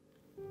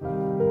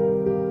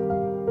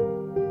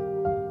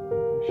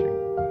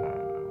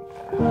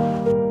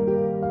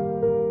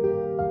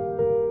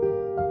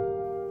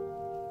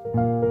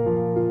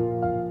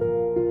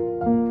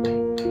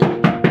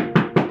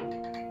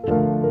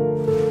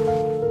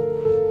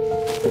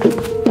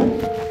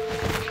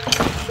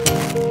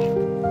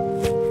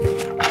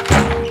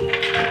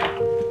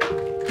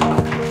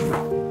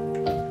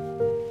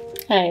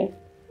 Hi.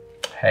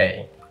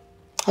 Hey.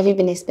 Have you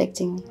been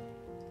expecting me?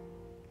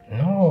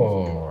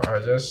 No, I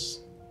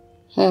just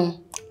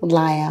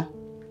Liar.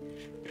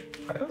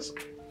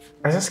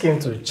 I just came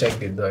to check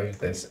the door if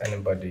there's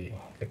anybody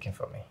looking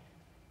for me.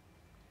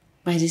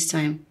 By this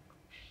time.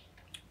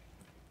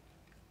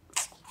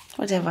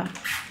 Whatever.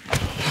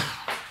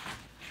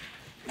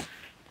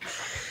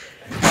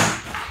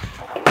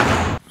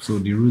 So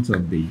the root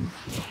of the,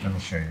 let me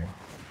show you.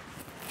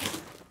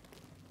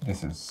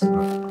 This is,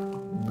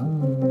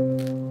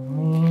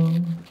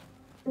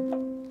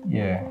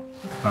 yeah,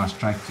 now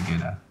strike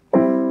together.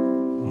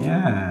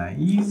 Yeah,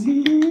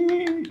 easy.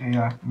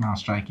 Yeah, now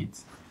strike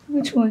it.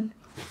 Which one?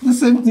 The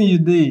same thing you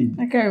did.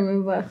 I can't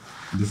remember.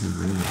 This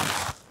is it.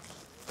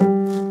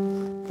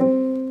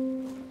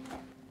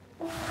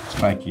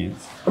 Strike it.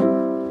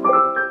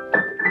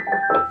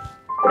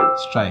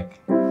 Strike.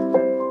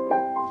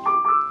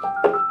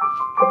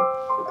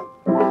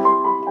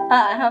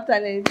 I have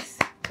talents.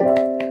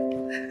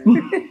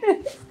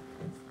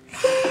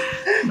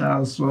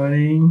 That's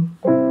funny.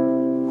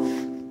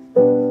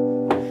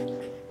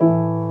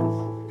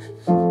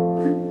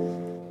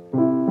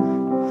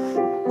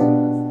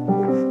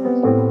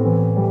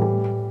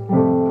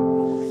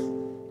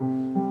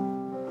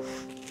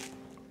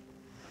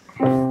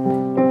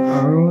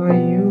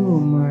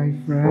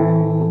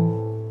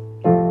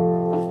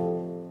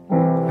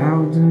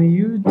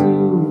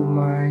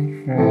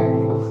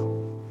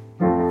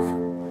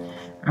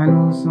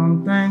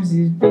 Sometimes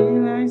it be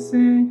like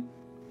say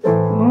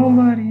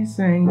nobody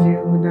send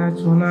you.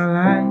 That's when I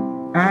lie.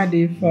 I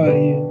did for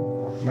you,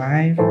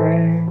 my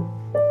friend.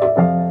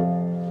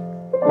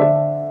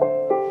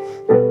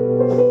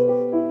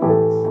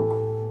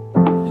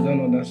 You don't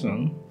know that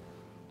song?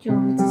 Do you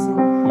want me to sing?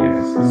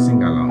 Yes,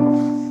 sing along.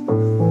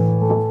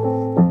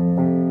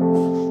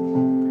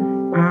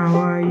 How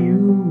are you,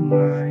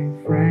 my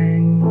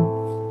friend?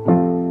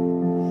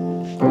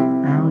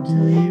 How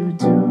do you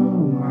do,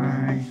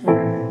 my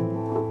friend?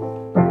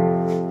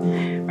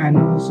 I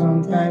know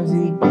sometimes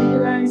it be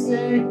like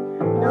say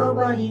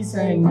nobody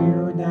send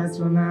you. That's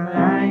when I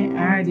lie.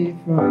 I did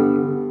for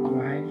you,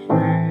 my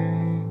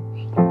friend.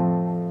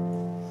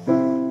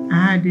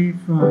 I did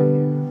for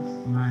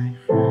you, my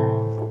friend.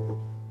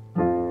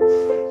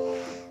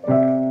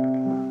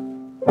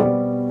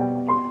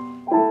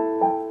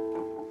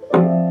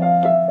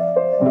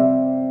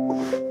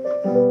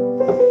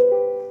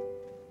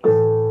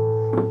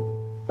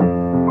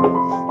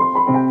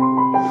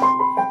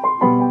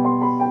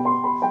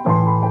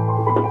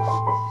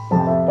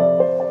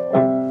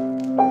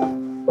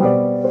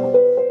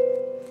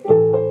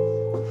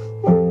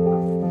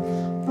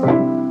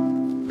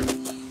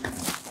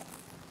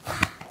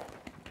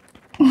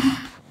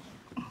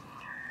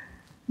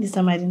 This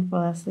time I didn't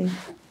fall asleep.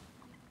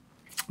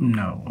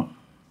 No.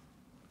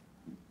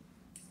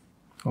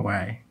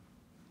 Why?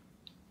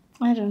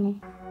 I don't know.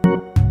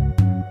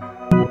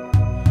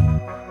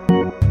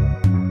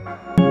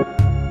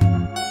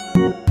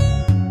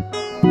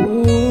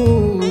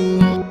 Ooh,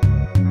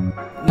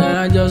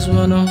 now I just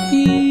wanna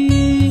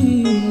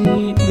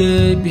eat,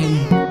 baby.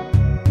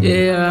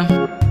 Yeah.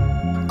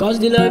 Cause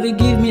the love you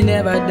give me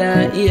never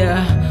die,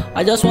 yeah.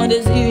 I just want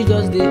to see you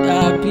just the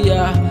happy,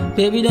 yeah.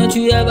 Baby, don't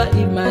you ever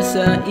leave my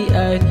side,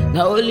 yeah.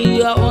 Now only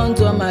you I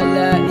want on my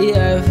life,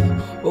 yeah.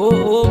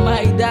 Oh,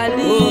 my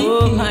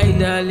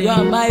darling,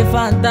 you're my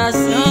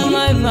fantasy,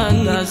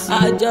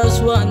 I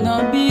just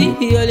wanna be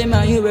the only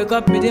man you wake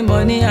up with the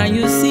money and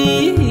you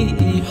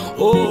see.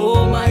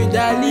 Oh, my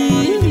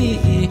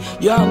darling,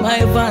 you're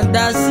my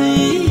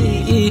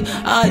fantasy,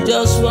 I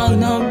just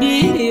wanna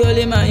be the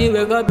only man you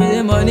wake up with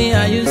the money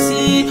and you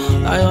see.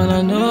 I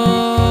wanna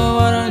know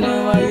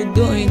what you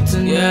doing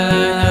tonight.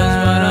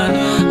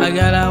 Yeah, I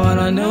just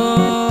wanna know.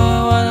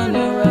 I wanna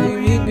know what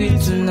you be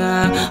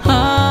tonight.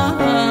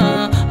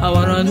 I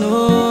wanna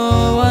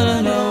know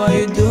what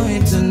you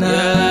doing tonight.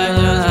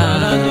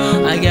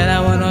 Yeah,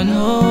 I wanna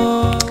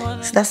know.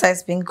 So that's how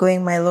it's been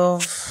going, my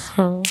love.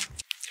 I'm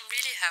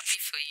really happy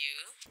for you.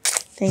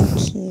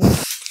 Thank you.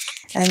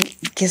 And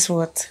guess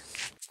what?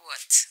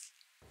 What?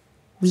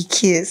 We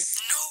kiss.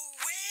 No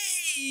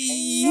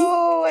way!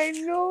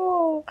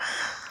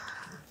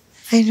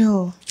 I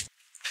know.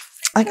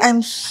 Like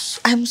I'm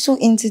so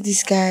into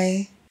this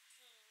guy.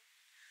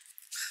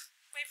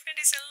 My friend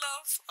is in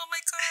love. Oh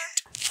my god.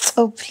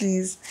 Oh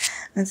please.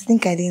 I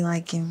think I didn't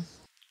like him.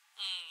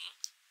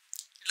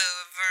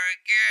 Lover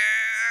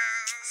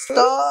girl.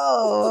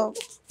 Stop.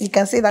 You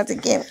can say that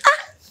again.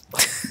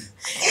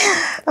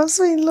 I'm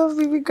so in love,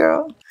 baby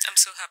girl. I'm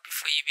so happy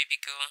for you, baby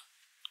girl.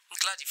 I'm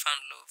glad you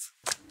found love.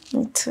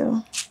 Me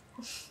too.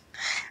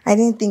 I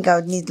didn't think I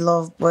would need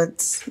love,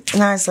 but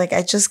now it's like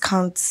I just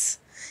can't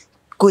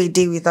go a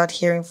day without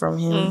hearing from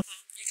him. You can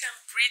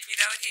breathe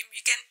without him.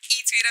 You can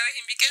eat without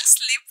him. You can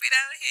sleep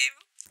without him.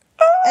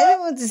 I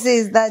don't want to say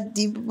it's that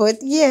deep,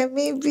 but yeah,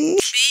 maybe.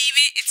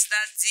 Baby, it's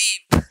that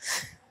deep.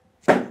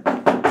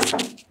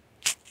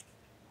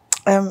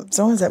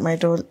 Someone's at my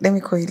door. Let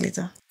me call you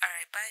later.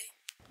 Alright, bye.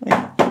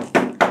 Yeah.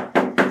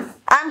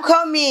 I'm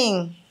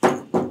coming.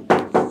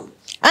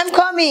 I'm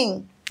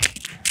coming.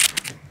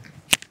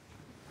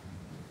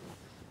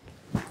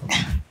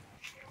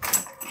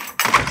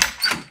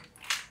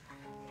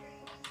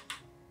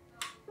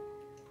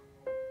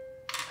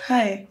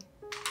 Hi.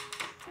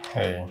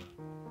 Hey.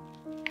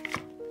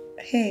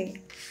 Hey.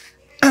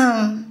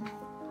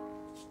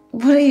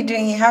 What are you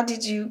doing here? How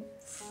did you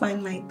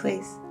find my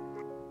place?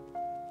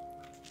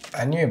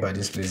 I knew about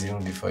this place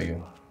even before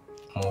you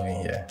moving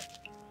here.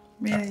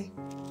 Really?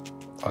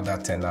 Other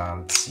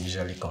tenants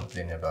usually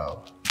complain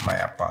about my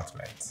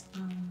apartment.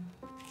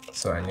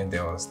 So I knew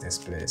there was this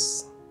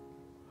place.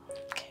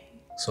 Okay.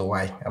 So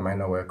why? Am I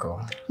not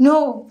welcome?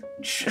 No,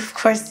 of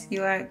course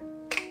you are.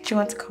 Do you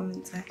want to come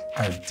inside?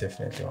 I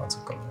definitely want to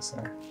come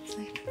inside.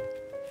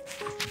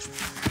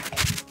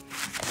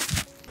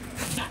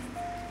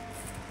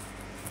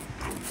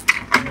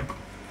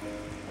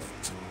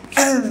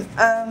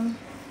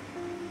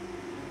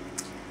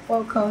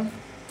 Welcome.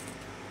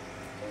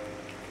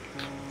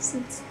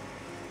 Sit.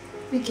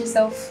 Make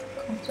yourself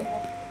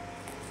comfortable.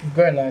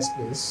 Very nice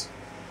place.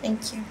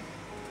 Thank you.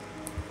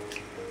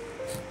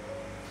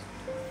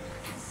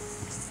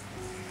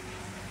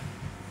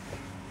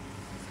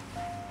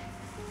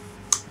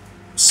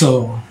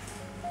 So,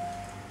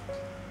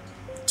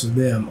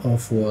 today I'm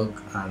off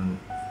work and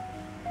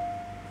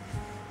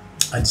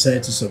I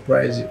decided to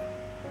surprise you.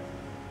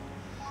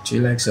 Do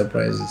you like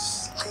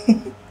surprises?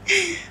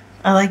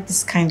 I like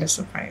this kind of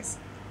surprise.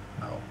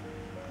 Oh.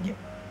 Yeah.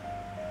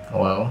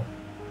 Well,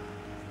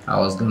 I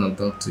was gonna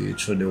talk to you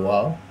through the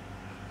wall.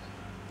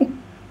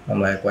 I'm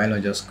like, why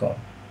not just come?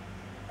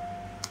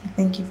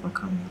 Thank you for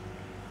coming.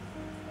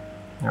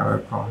 You're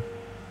welcome.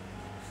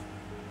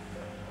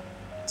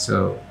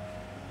 So,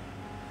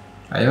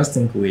 I just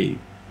think we've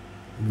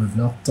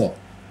not talked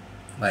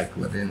like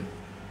within.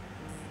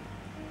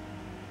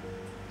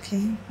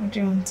 Okay, what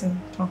do you want to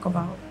talk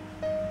about?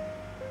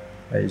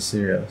 Are you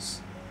serious?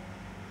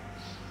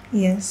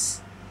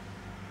 Yes.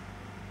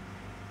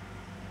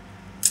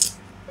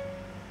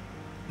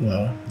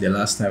 Well, the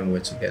last time we were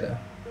together.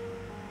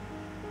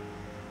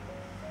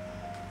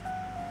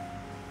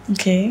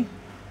 Okay.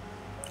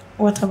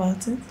 What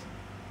about it?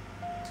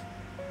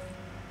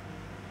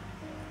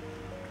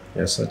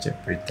 You're such a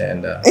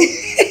pretender.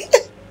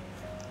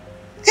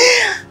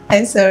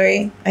 I'm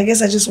sorry. I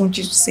guess I just want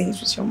you to say it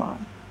with your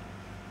mom.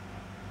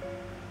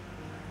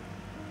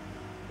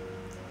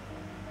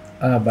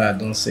 But I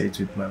don't say it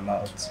with my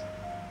mouth.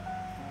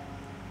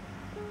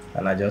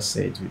 And I just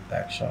say it with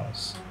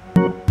actions.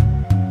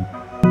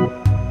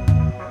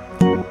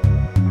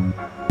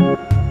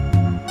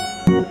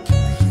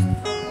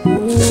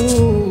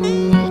 Ooh,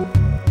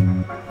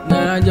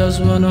 now I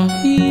just wanna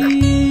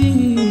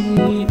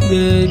eat,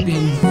 baby.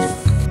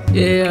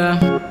 Yeah,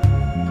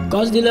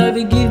 cause the love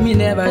you give me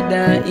never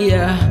die,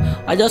 yeah.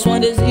 I just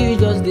want to see you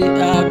just the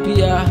happy,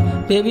 yeah.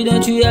 Baby,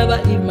 don't you ever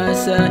leave my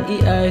side,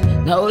 yeah.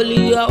 Now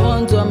only you I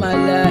want on my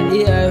life,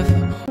 yeah.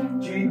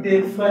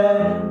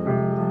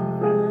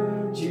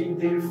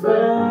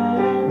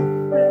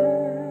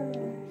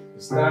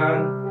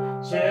 Stand,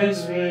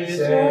 just I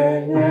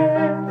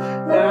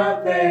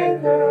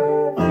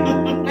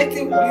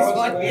think this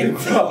one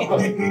is.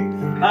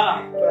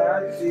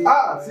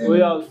 Oh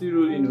yeah, I'm still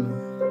rolling.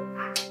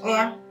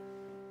 Yeah.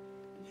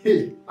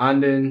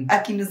 And then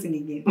Akino sing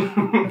again.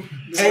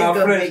 I'm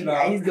fresh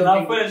now.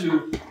 I'm fresh.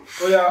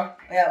 Oh yeah.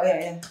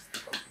 Yeah.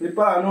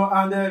 Paper, no,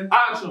 and then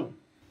action.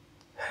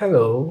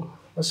 Hello.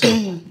 What's up?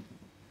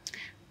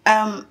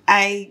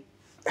 I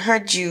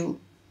heard you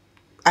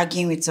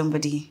arguing with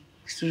somebody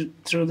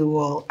through the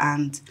wall,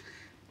 and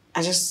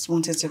I just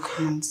wanted to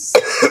come and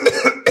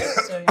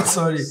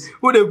Sorry.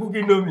 Who the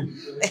cooking know me?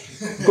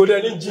 Go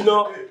down in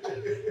Gino.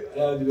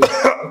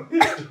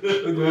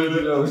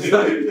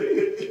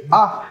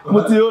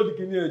 What's the old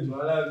kidney?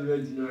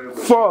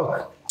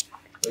 Fuck.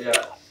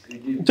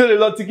 Tell the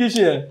lot to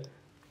kitchen.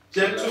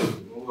 Check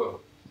two.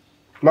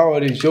 My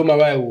worry, show my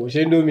wife.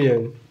 She know me.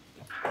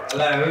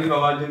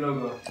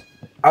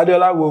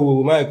 Adola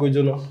wo my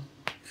kojono.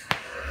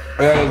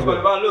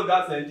 Look,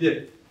 that's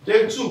idea.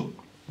 Check two.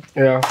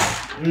 Yeah.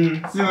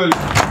 Seriously.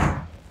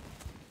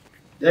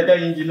 Yeah,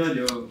 can you know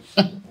your?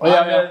 Oh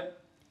yeah.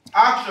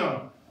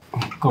 Action.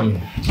 Come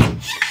here.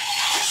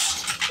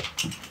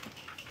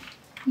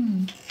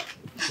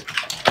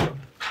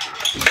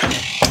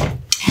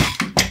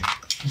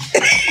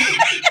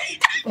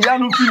 Ya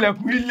no feel like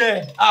we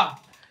le.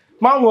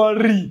 Ma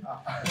worry.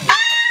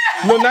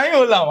 No, now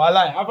you la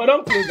wala. I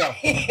don't close down.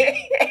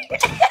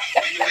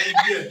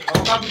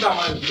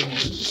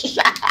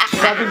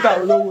 Kápẹ́ntà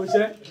olówó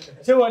iṣẹ́.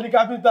 Ṣé wọ́n ní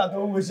kápẹ́ntà tó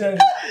ń woṣẹ́ ni?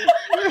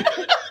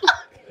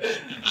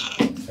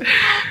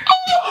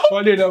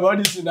 Funny enough, all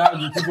this now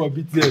be for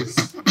BTS.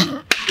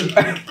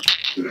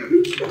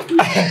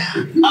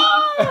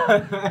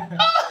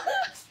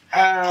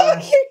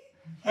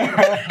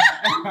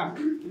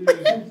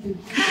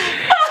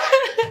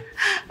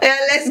 Yeah,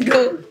 let's go.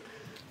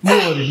 No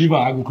worry, leave her.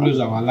 I go close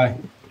our line.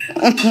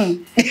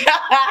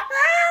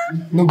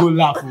 No go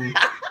laugh.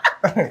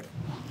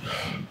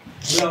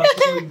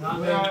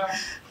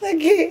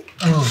 Okay.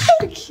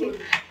 Okay.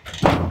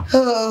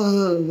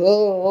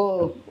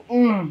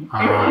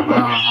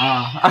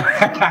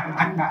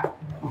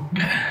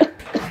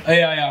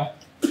 Yeah.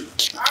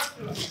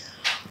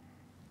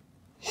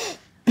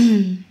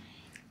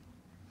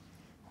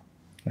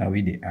 Now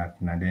we they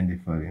act, now then they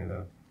fall in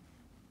love.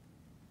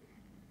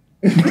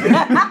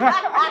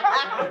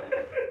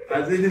 I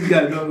say this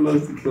guy don't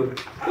love to talk.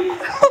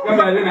 Come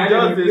on, then I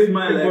just dey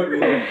smile like me.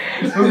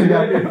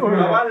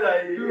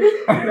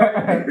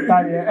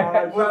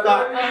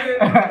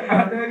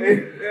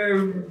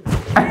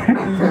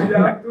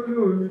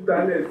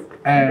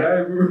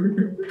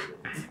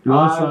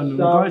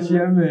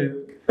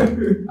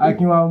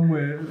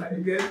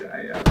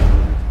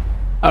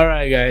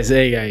 Alright guys,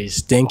 hey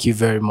guys, thank you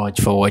very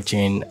much for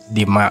watching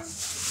the map.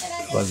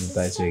 What's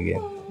the title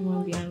again?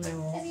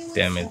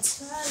 Damn it.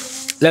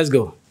 Let's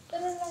go.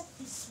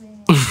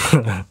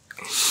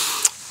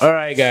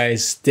 Alright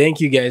guys, thank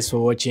you guys for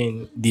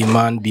watching The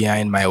Man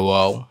Behind My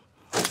Wall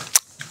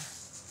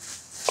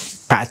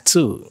Part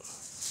 2.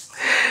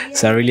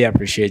 So I really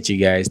appreciate you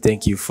guys.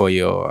 Thank you for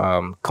your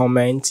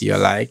comments, your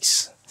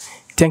likes.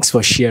 Thanks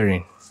for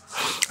sharing.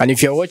 And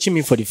if you're watching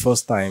me for the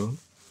first time,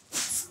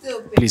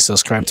 please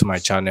subscribe to my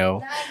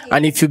channel.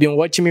 And if you've been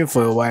watching me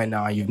for a while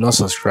now and you've not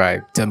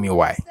subscribed, tell me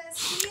why.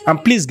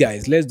 And please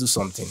guys, let's do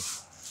something.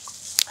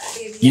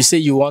 You say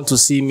you want to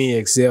see me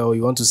excel,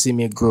 you want to see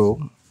me grow.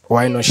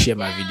 Why not share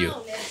my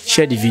video?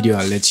 Share the video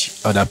and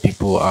let other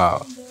people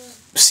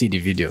see the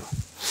video.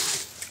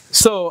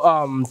 So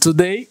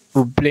today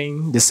we're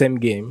playing the same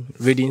game,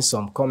 reading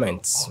some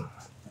comments.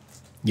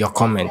 Your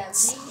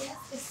comments.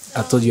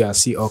 I told you I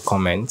see all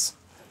comments.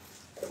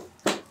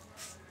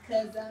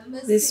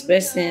 This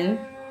person.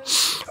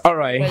 All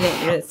right.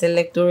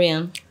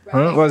 Selectorian.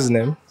 What's his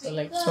name?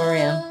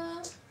 Selectorian.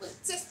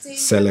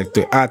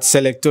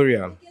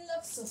 Selectorian.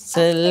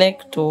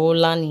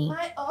 Selectolani.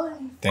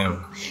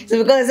 Damn. So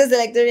because I said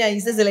Selectorian, you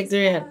said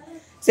Selectorian.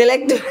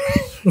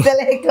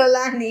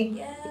 Selectolani.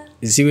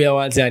 You see where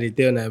one thing I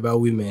tell now about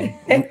women.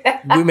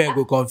 Women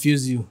go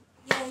confuse you.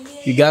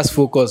 You guys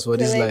focus for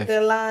this life.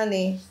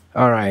 Selectolani.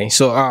 All right.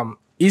 So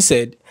he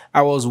said,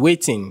 I was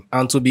waiting,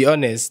 and to be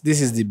honest, this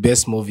is the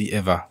best movie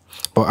ever.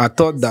 But I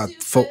thought that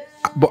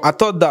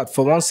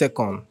for 1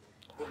 second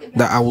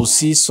that I will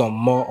see some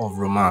more of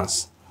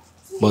romance.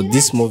 But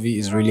this movie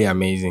is really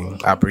amazing.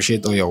 I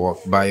appreciate all your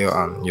work, Bayo,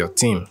 and your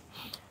team.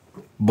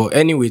 But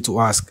anyway, to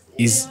ask,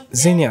 is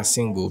Xenia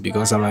single?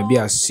 Because I might be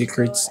a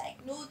secret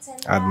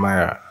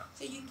admirer.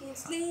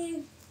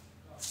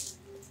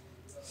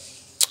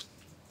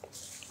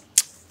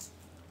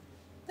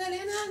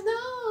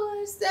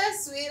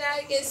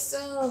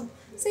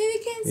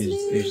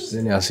 Is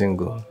Xenia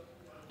single?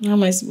 How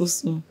am I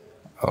supposed to?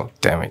 Oh,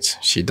 damn it.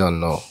 She don't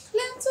know.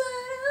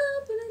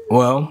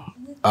 Well,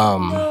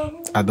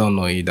 I don't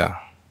know either.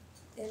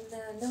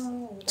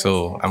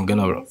 So I'm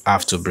gonna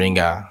have to bring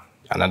her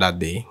another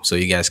day so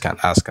you guys can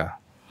ask her.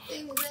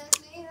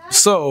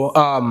 So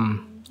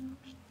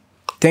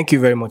thank you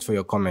very much for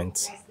your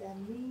comments.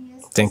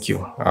 Thank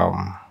you.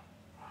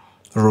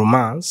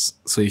 Romance.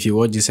 So if you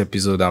watch this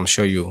episode, I'm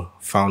sure you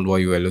found what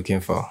you were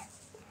looking for.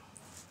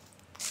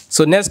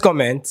 So next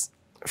comment,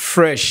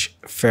 Fresh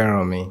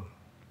Feromi.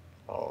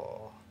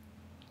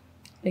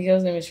 The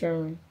girl's name is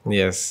Feromi.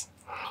 Yes.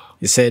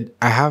 He said,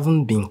 I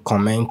haven't been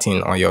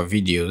commenting on your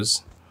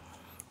videos,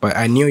 but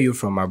I knew you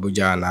from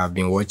Abuja and I've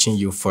been watching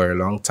you for a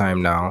long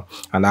time now.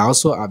 And I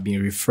also have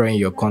been referring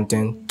your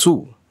content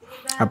too.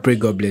 I pray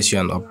God bless you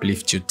and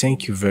uplift you.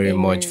 Thank you very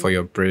much for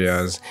your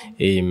prayers.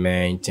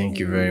 Amen. Thank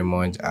you very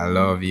much. I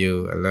love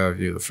you. I love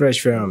you.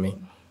 Fresh Feromi.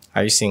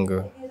 Are you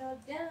single?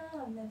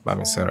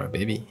 Mami Sarah,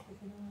 baby.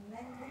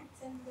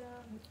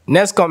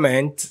 Next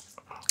comment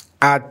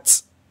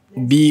at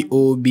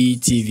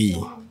BOBTV.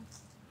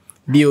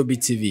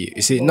 BOBTV.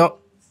 You say no.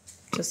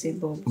 Just say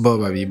Bob. Bob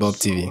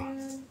TV.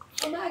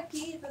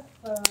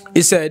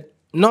 He said,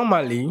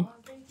 normally,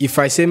 if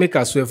I say make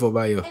a swear for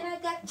Bayo,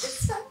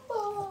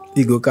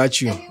 he go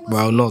catch you, but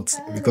I'll not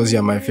because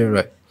you're my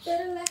favorite.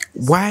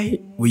 Why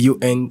will you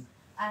end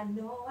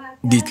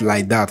it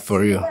like that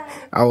for real?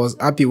 I was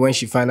happy when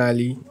she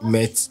finally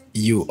met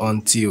you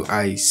until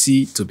I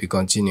see to be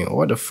continued.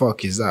 What the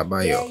fuck is that,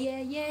 Bayo?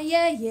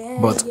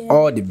 But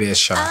all the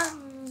best, Sha.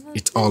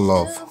 It's all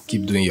love.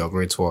 Keep doing your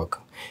great work.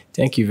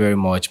 Thank you very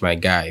much, my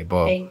guy,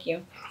 Bob. Thank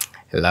you.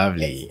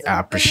 Lovely. I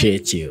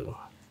appreciate you.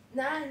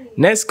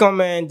 Next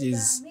comment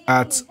is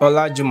at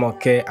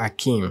Olajumoke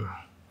Akim.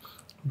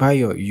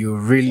 Bayo, you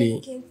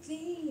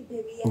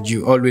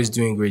always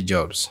doing great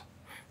jobs.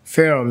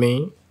 fair on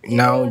me.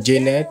 Now,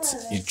 Janet,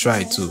 you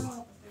try to.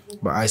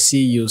 But I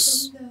see you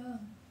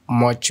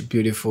much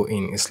beautiful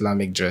in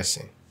Islamic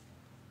dressing.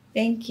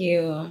 Thank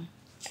you.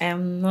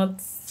 I'm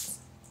not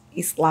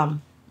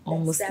Islam or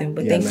Muslim,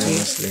 but You're thank not you.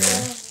 Muslim.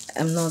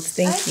 I'm not.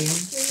 Thank you.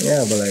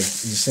 Yeah, but like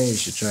you're saying you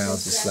should try out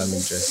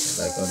Islamic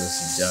dressing, like all those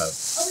hijab.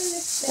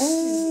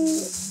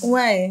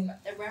 Why?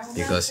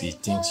 Because he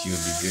thinks you'll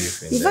be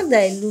beautiful in The that. fact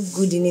that I look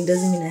good in it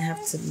doesn't mean I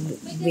have to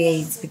wear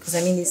it, because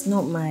I mean it's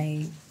not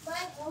my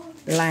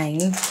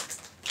line.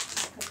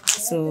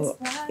 So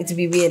it would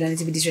be weird and it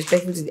would be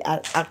disrespectful to the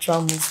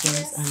actual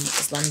Muslims and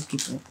Islamic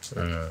people.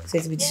 So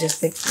it would be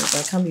disrespectful. So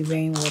I can't be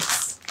wearing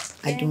what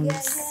I don't.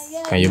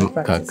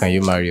 Can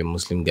you marry a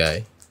Muslim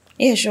guy?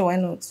 Yeah, sure. Why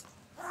not?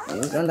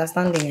 It's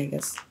understanding, I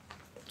guess.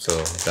 So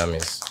that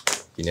means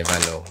you never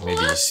know. Maybe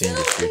you see in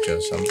the future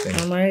or something.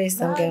 I'm married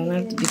Islam guy. I don't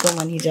have to become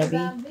an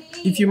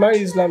hijabi. If you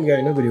marry Islam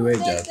guy, nobody wear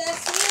hijab.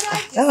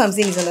 That's what I'm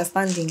saying. It's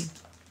understanding.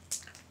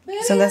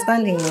 It's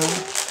understanding now.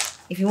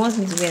 If he wants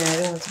me to wear, I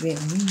don't want to wear.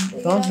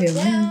 If I want to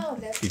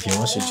wear, If he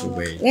wants you to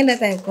wear. when that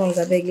time comes,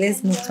 I beg,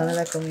 let's move to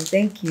another comment.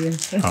 Thank you.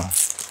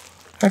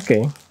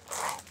 Okay.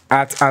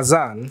 At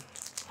Azan,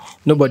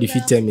 nobody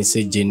fit tell me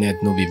say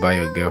Janet no be by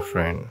your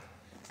girlfriend.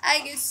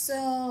 I guess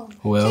so.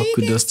 Well,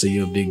 kudos to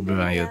you, big bro,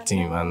 and your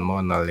team, and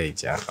more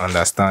knowledge and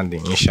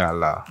understanding,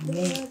 inshallah.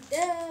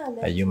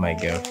 Are you my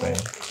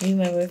girlfriend? Are you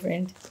my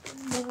boyfriend?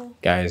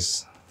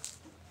 Guys,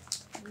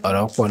 I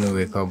don't want to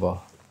wake up,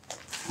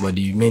 but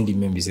the main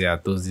be say I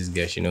told this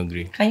girl she no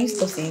agree. Can you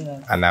stop saying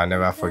that? And I'll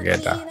never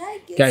forget that.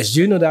 Guys,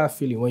 do you know that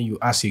feeling when you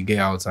ask your girl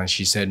out and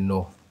she said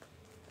no?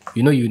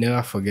 You know you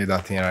never forget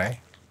that thing, right?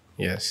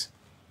 Yes.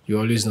 You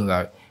always know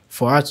that.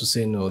 For her to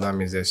say no, that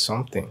means there's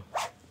something.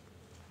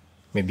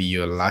 Maybe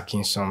you're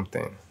lacking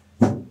something.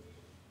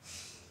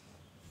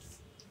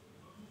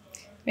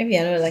 Maybe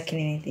you're not lacking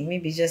anything.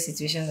 Maybe it's just a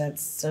situation that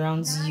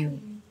surrounds you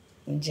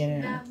in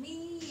general.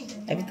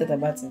 Have you thought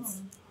about it?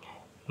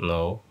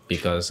 No,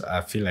 because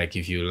I feel like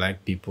if you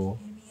like people,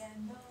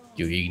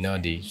 you ignore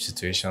the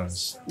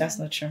situations. That's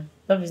not true.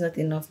 Love is not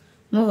enough.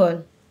 Move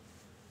on.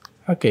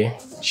 Okay,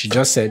 she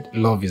just said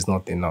love is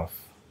not enough.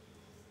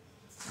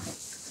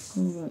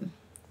 Move on.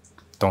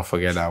 Don't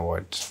forget that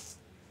word.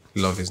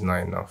 Love is not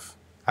enough.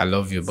 I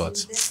love you,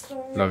 but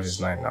love is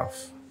not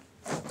enough.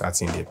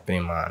 That's in the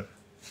pain, man.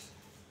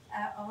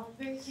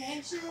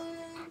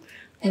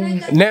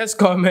 Next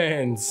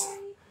comment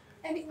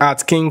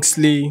at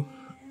Kingsley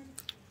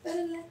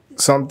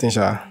something,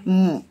 sha.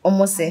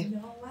 Almost say.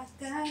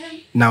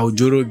 Now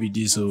Joro be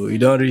this, so you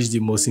don't reach the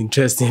most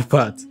interesting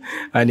part,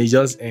 and it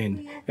just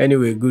end.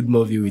 Anyway, good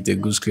movie with a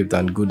good script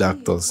and good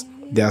actors.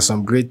 There are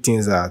some great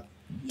things that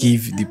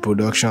give the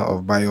production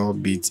of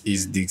BioBeat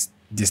is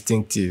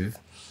distinctive,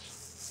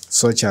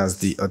 such as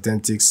the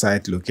authentic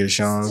site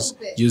locations,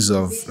 use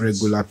of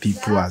regular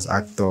people as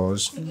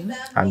actors,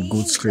 and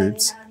good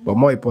scripts. But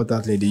more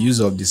importantly, the use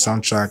of the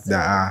soundtrack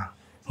that are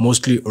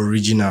mostly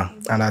original.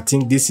 And I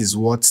think this is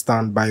what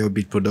stands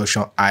BioBeat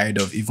production ahead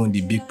of even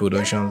the big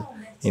production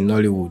in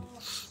Nollywood.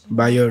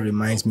 Bio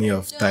reminds me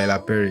of Tyler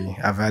Perry.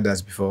 I've heard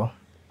that before.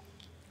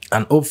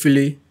 And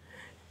hopefully,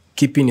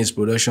 keeping his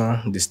production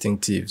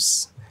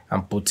distinctives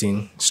and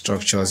putting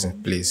structures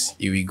in place.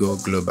 Here we go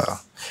global.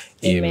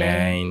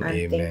 Amen.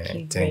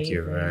 Amen. Thank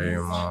you very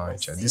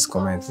much. This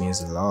comment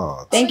means a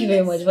lot. Thank you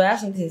very much. But I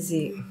have something to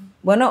say.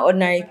 We're not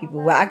ordinary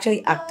people. We're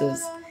actually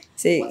actors.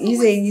 So you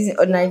say using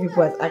ordinary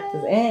people as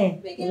actors.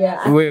 We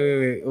are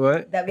Wait.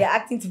 What? that we are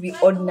acting to be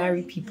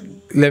ordinary people.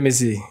 Let me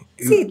see.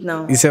 See it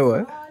now. You said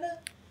what?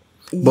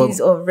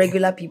 Use of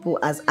regular people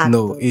as actors.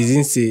 No, he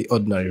didn't say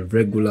ordinary,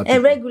 regular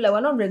people. Regular,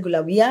 we're not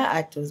regular. We are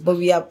actors, but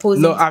we are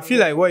posing. No, I feel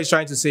like what he's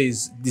trying to say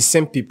is the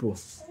same people.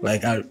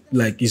 Like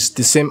it's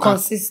the same.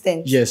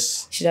 Consistent.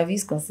 Yes. Should have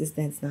used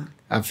consistent now.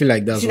 I feel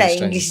like that's Should what have he's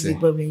trying to English is say. the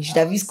problem. You should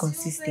have used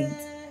consistent.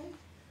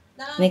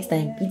 Next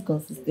time, be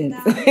consistent.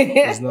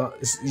 It's not.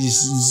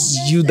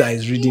 It's you that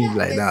is reading it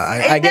like that.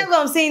 I That's get.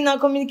 what I'm saying now.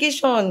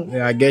 Communication.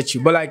 Yeah, I get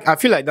you. But like, I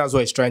feel like that's what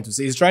he's trying to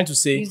say. He's trying to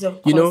say, Use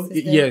of you know,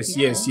 consistent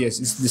yes.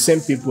 It's the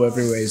same people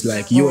everywhere. It's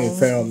like you in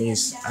Ferrum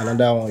is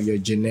another one. You're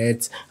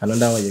Jeanette.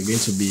 Another one you're going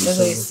to be. That's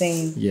what he's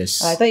saying.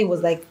 Yes. I thought it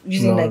was like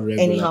using Not like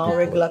regular anyhow people.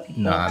 regular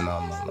people. No.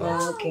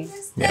 Oh, okay.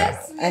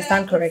 Yeah. I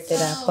stand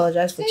corrected. I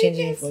apologize for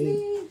changing it for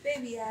you.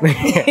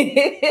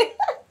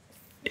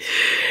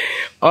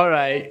 All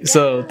right.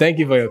 So thank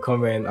you for your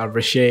comment. I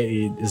appreciate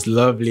it. It's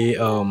lovely.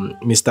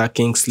 Mr.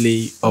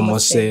 Kingsley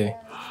Omose.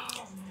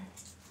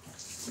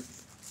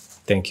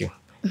 Thank you.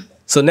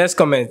 So next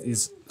comment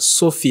is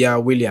Sophia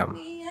William.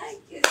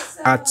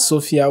 At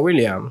Sophia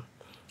William,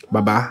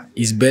 Baba,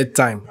 it's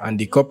bedtime and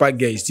the copper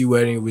girl is still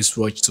wearing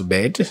wristwatch to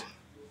bed.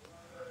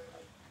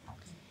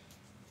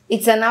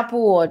 It's an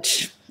Apple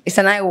Watch. It's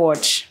an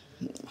iWatch.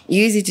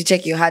 You use it to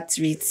check your heart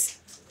rate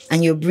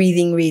and your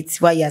breathing rate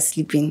while you're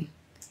sleeping.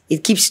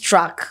 It keeps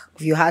track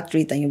of your heart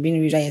rate and your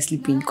breathing rate while you're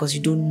sleeping because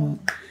you don't know.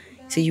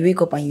 So you wake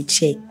up and you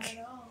check.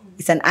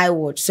 It's an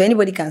iWatch. So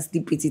anybody can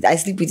sleep with it. I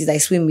sleep with it. I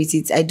swim with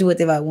it. I do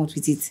whatever I want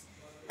with it.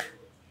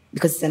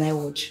 Because it's an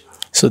iWatch.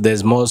 So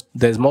there's more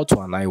to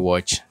an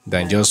iWatch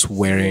than just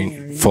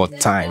wearing for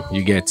time.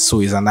 You get, so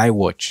it's an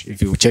iWatch.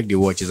 If you check the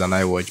watch, it's an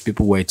iWatch.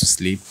 People wear it to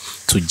sleep,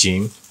 to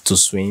gym, to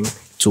swim,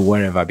 to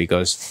wherever,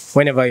 because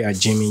whenever you are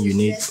gymming, you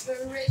need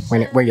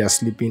when you are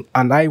sleeping.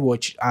 An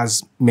iWatch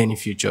has many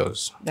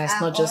features. That's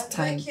not just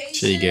time.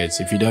 So you get,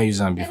 if you don't use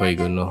them before, you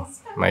go no,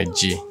 my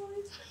G.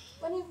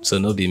 So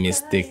no be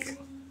mistake.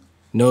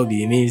 No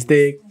be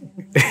mistake.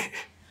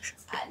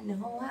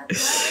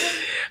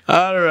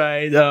 All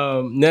right.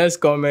 Next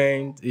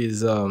comment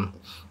is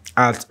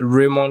at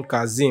Raymond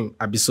Kazim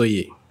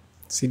Abisoye.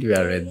 See if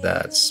I read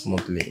that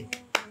smoothly.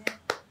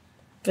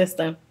 First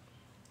time.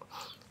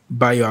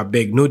 By your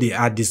beg, no, they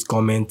add this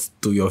comment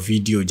to your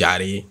video,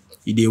 Jare.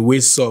 It they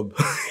waste sub.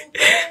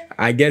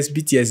 I guess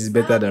BTS is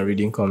better than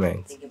reading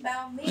comments.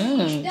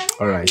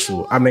 All right.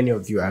 So how many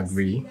of you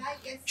agree?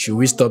 Should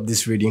we stop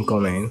this reading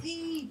comment?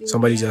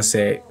 Somebody just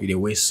said it they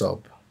waste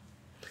sub.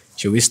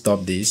 Should we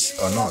stop this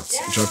or not?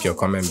 Drop your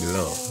comment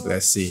below.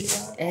 Let's see.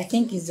 I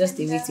think it's just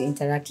a way to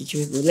interact with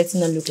you people. Let it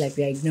not look like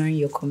we are ignoring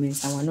your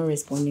comments and we're not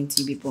responding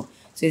to you people.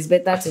 So it's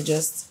better to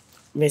just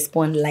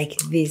respond like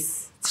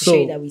this to show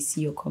you that we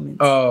see your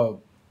comments.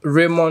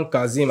 Raymond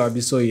Kazim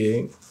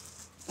Abisoye,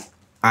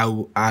 I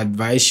will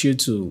advise you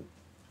to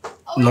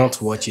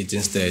not watch it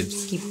instead.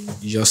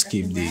 Just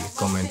keep the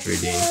comment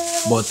reading.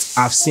 But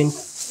I've seen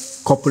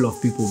a couple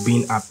of people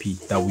being happy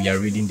that we are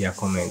reading their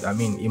comment. I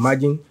mean,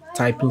 imagine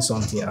typing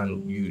something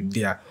and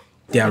they are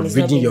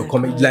reading your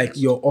comment, like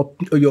your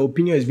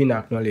opinion is being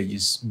acknowledged.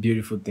 It's a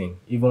beautiful thing.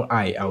 Even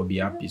I will be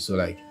happy. So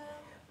like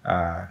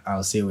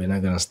I'll say we're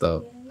not gonna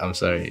stop. I'm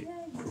sorry.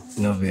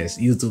 No verse.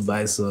 YouTube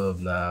buy sub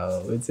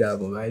now. What's the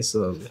album? Buy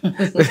sub.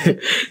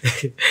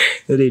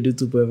 No, they do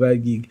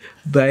 2.5 gig.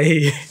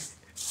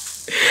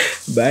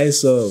 Buy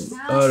sub.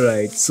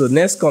 Alright. So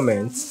next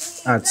comment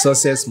at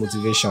Success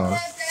Motivation.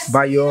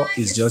 Bayo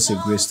is just a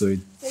great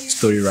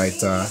story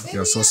writer.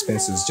 Your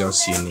suspense is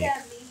just unique.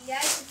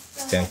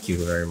 Thank you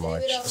very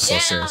much.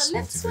 Success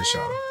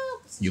Motivation.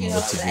 You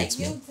motivate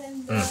me.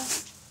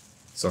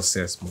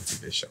 Success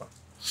Motivation.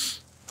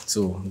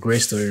 So,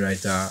 great story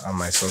writer and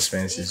my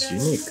suspense is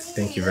unique.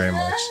 Thank you very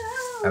much.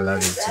 I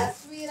love you too.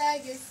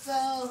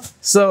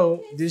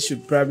 So, this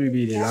should probably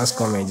be the last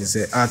comment. You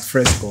say, at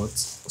Frescott.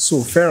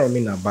 So,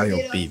 Ferromina buy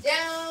your babe.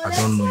 I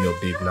don't know your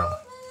babe now.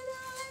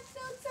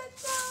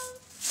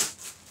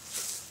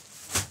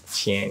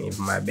 She ain't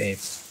even my babe.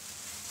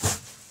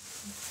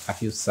 I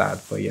feel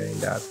sad for hearing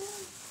that.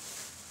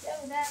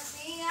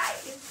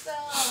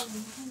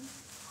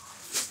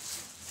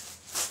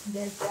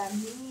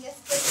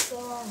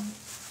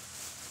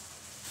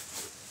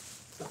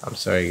 I'm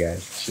sorry,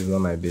 guys. She's not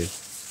my babe.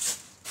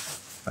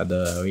 I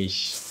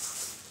wish.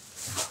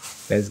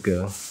 Let's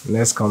go.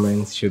 Next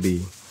comment should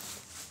be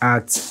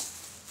at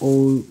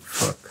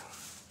Onye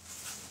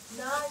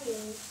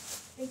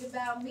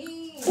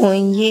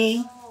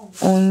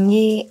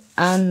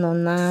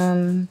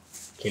Anonan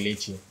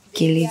Kelechi.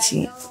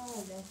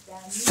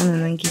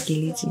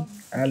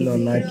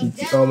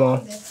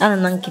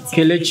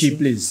 Kelechi,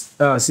 please.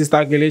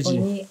 Sister Kelechi.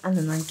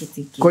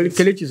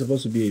 Kelechi is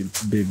supposed to be a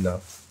babe now.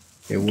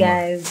 A woman.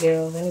 Guys,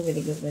 girls,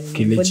 anybody goes by the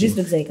name. But this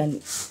looks like it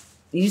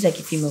looks like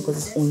a female because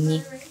it's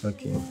Onye.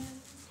 Okay.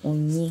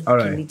 Onye. All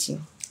right. Kelechi.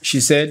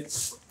 She said,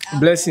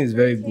 Blessing is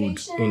very good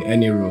in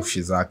any role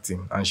she's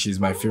acting, and she's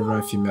my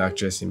favorite female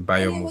actress in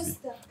Bayo movie.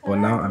 But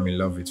now I'm in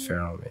love with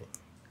Ferrome.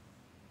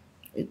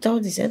 Is that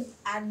what he said?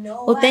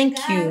 Oh, thank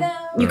you.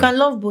 You can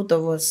love both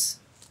of us.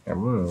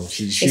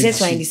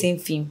 Except we're in the same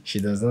film. She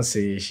does not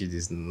say she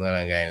is no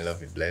longer in love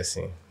with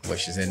Blessing, but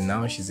she said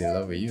now she's in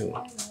love with you.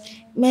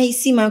 My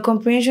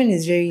comprehension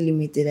is very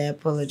limited. I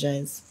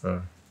apologize.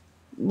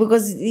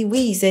 Because the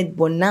way he said,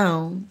 but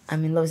now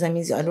I'm in love, that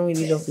means I don't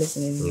really love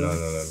Blessing anymore.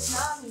 No.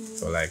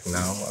 So like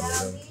now I'm in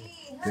love.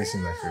 Blessing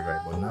is my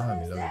favorite, but now I'm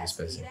in love with this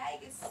person.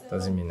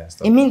 Doesn't mean I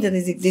stop. It means that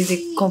there's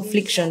a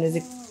confliction,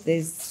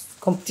 there's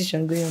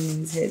competition going on in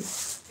his head.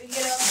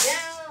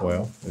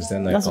 Well, is there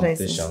no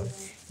competition?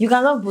 You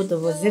can love both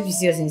of us. If you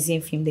see us in the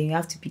same film, then you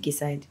have to pick a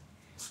side.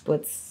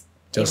 But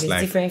just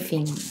like different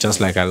film. Just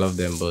like I love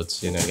them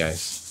both, you know,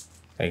 guys.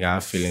 Like I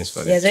have feelings for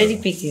them. He has already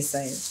picked his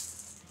side.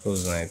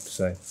 Who's my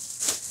side?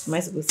 Am I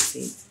supposed to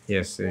say it?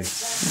 Yes, say it.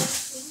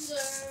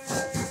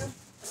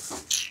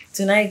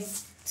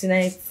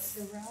 Tonight,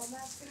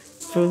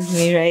 prove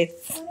me right.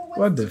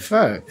 What the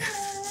fuck?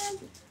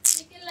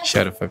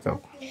 Shut the fuck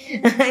up.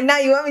 Now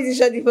you want me to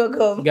shut the fuck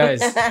up.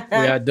 Guys,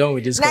 we are done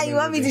with this. Now you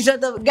want me to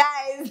shut up.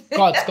 Guys.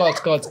 Cut.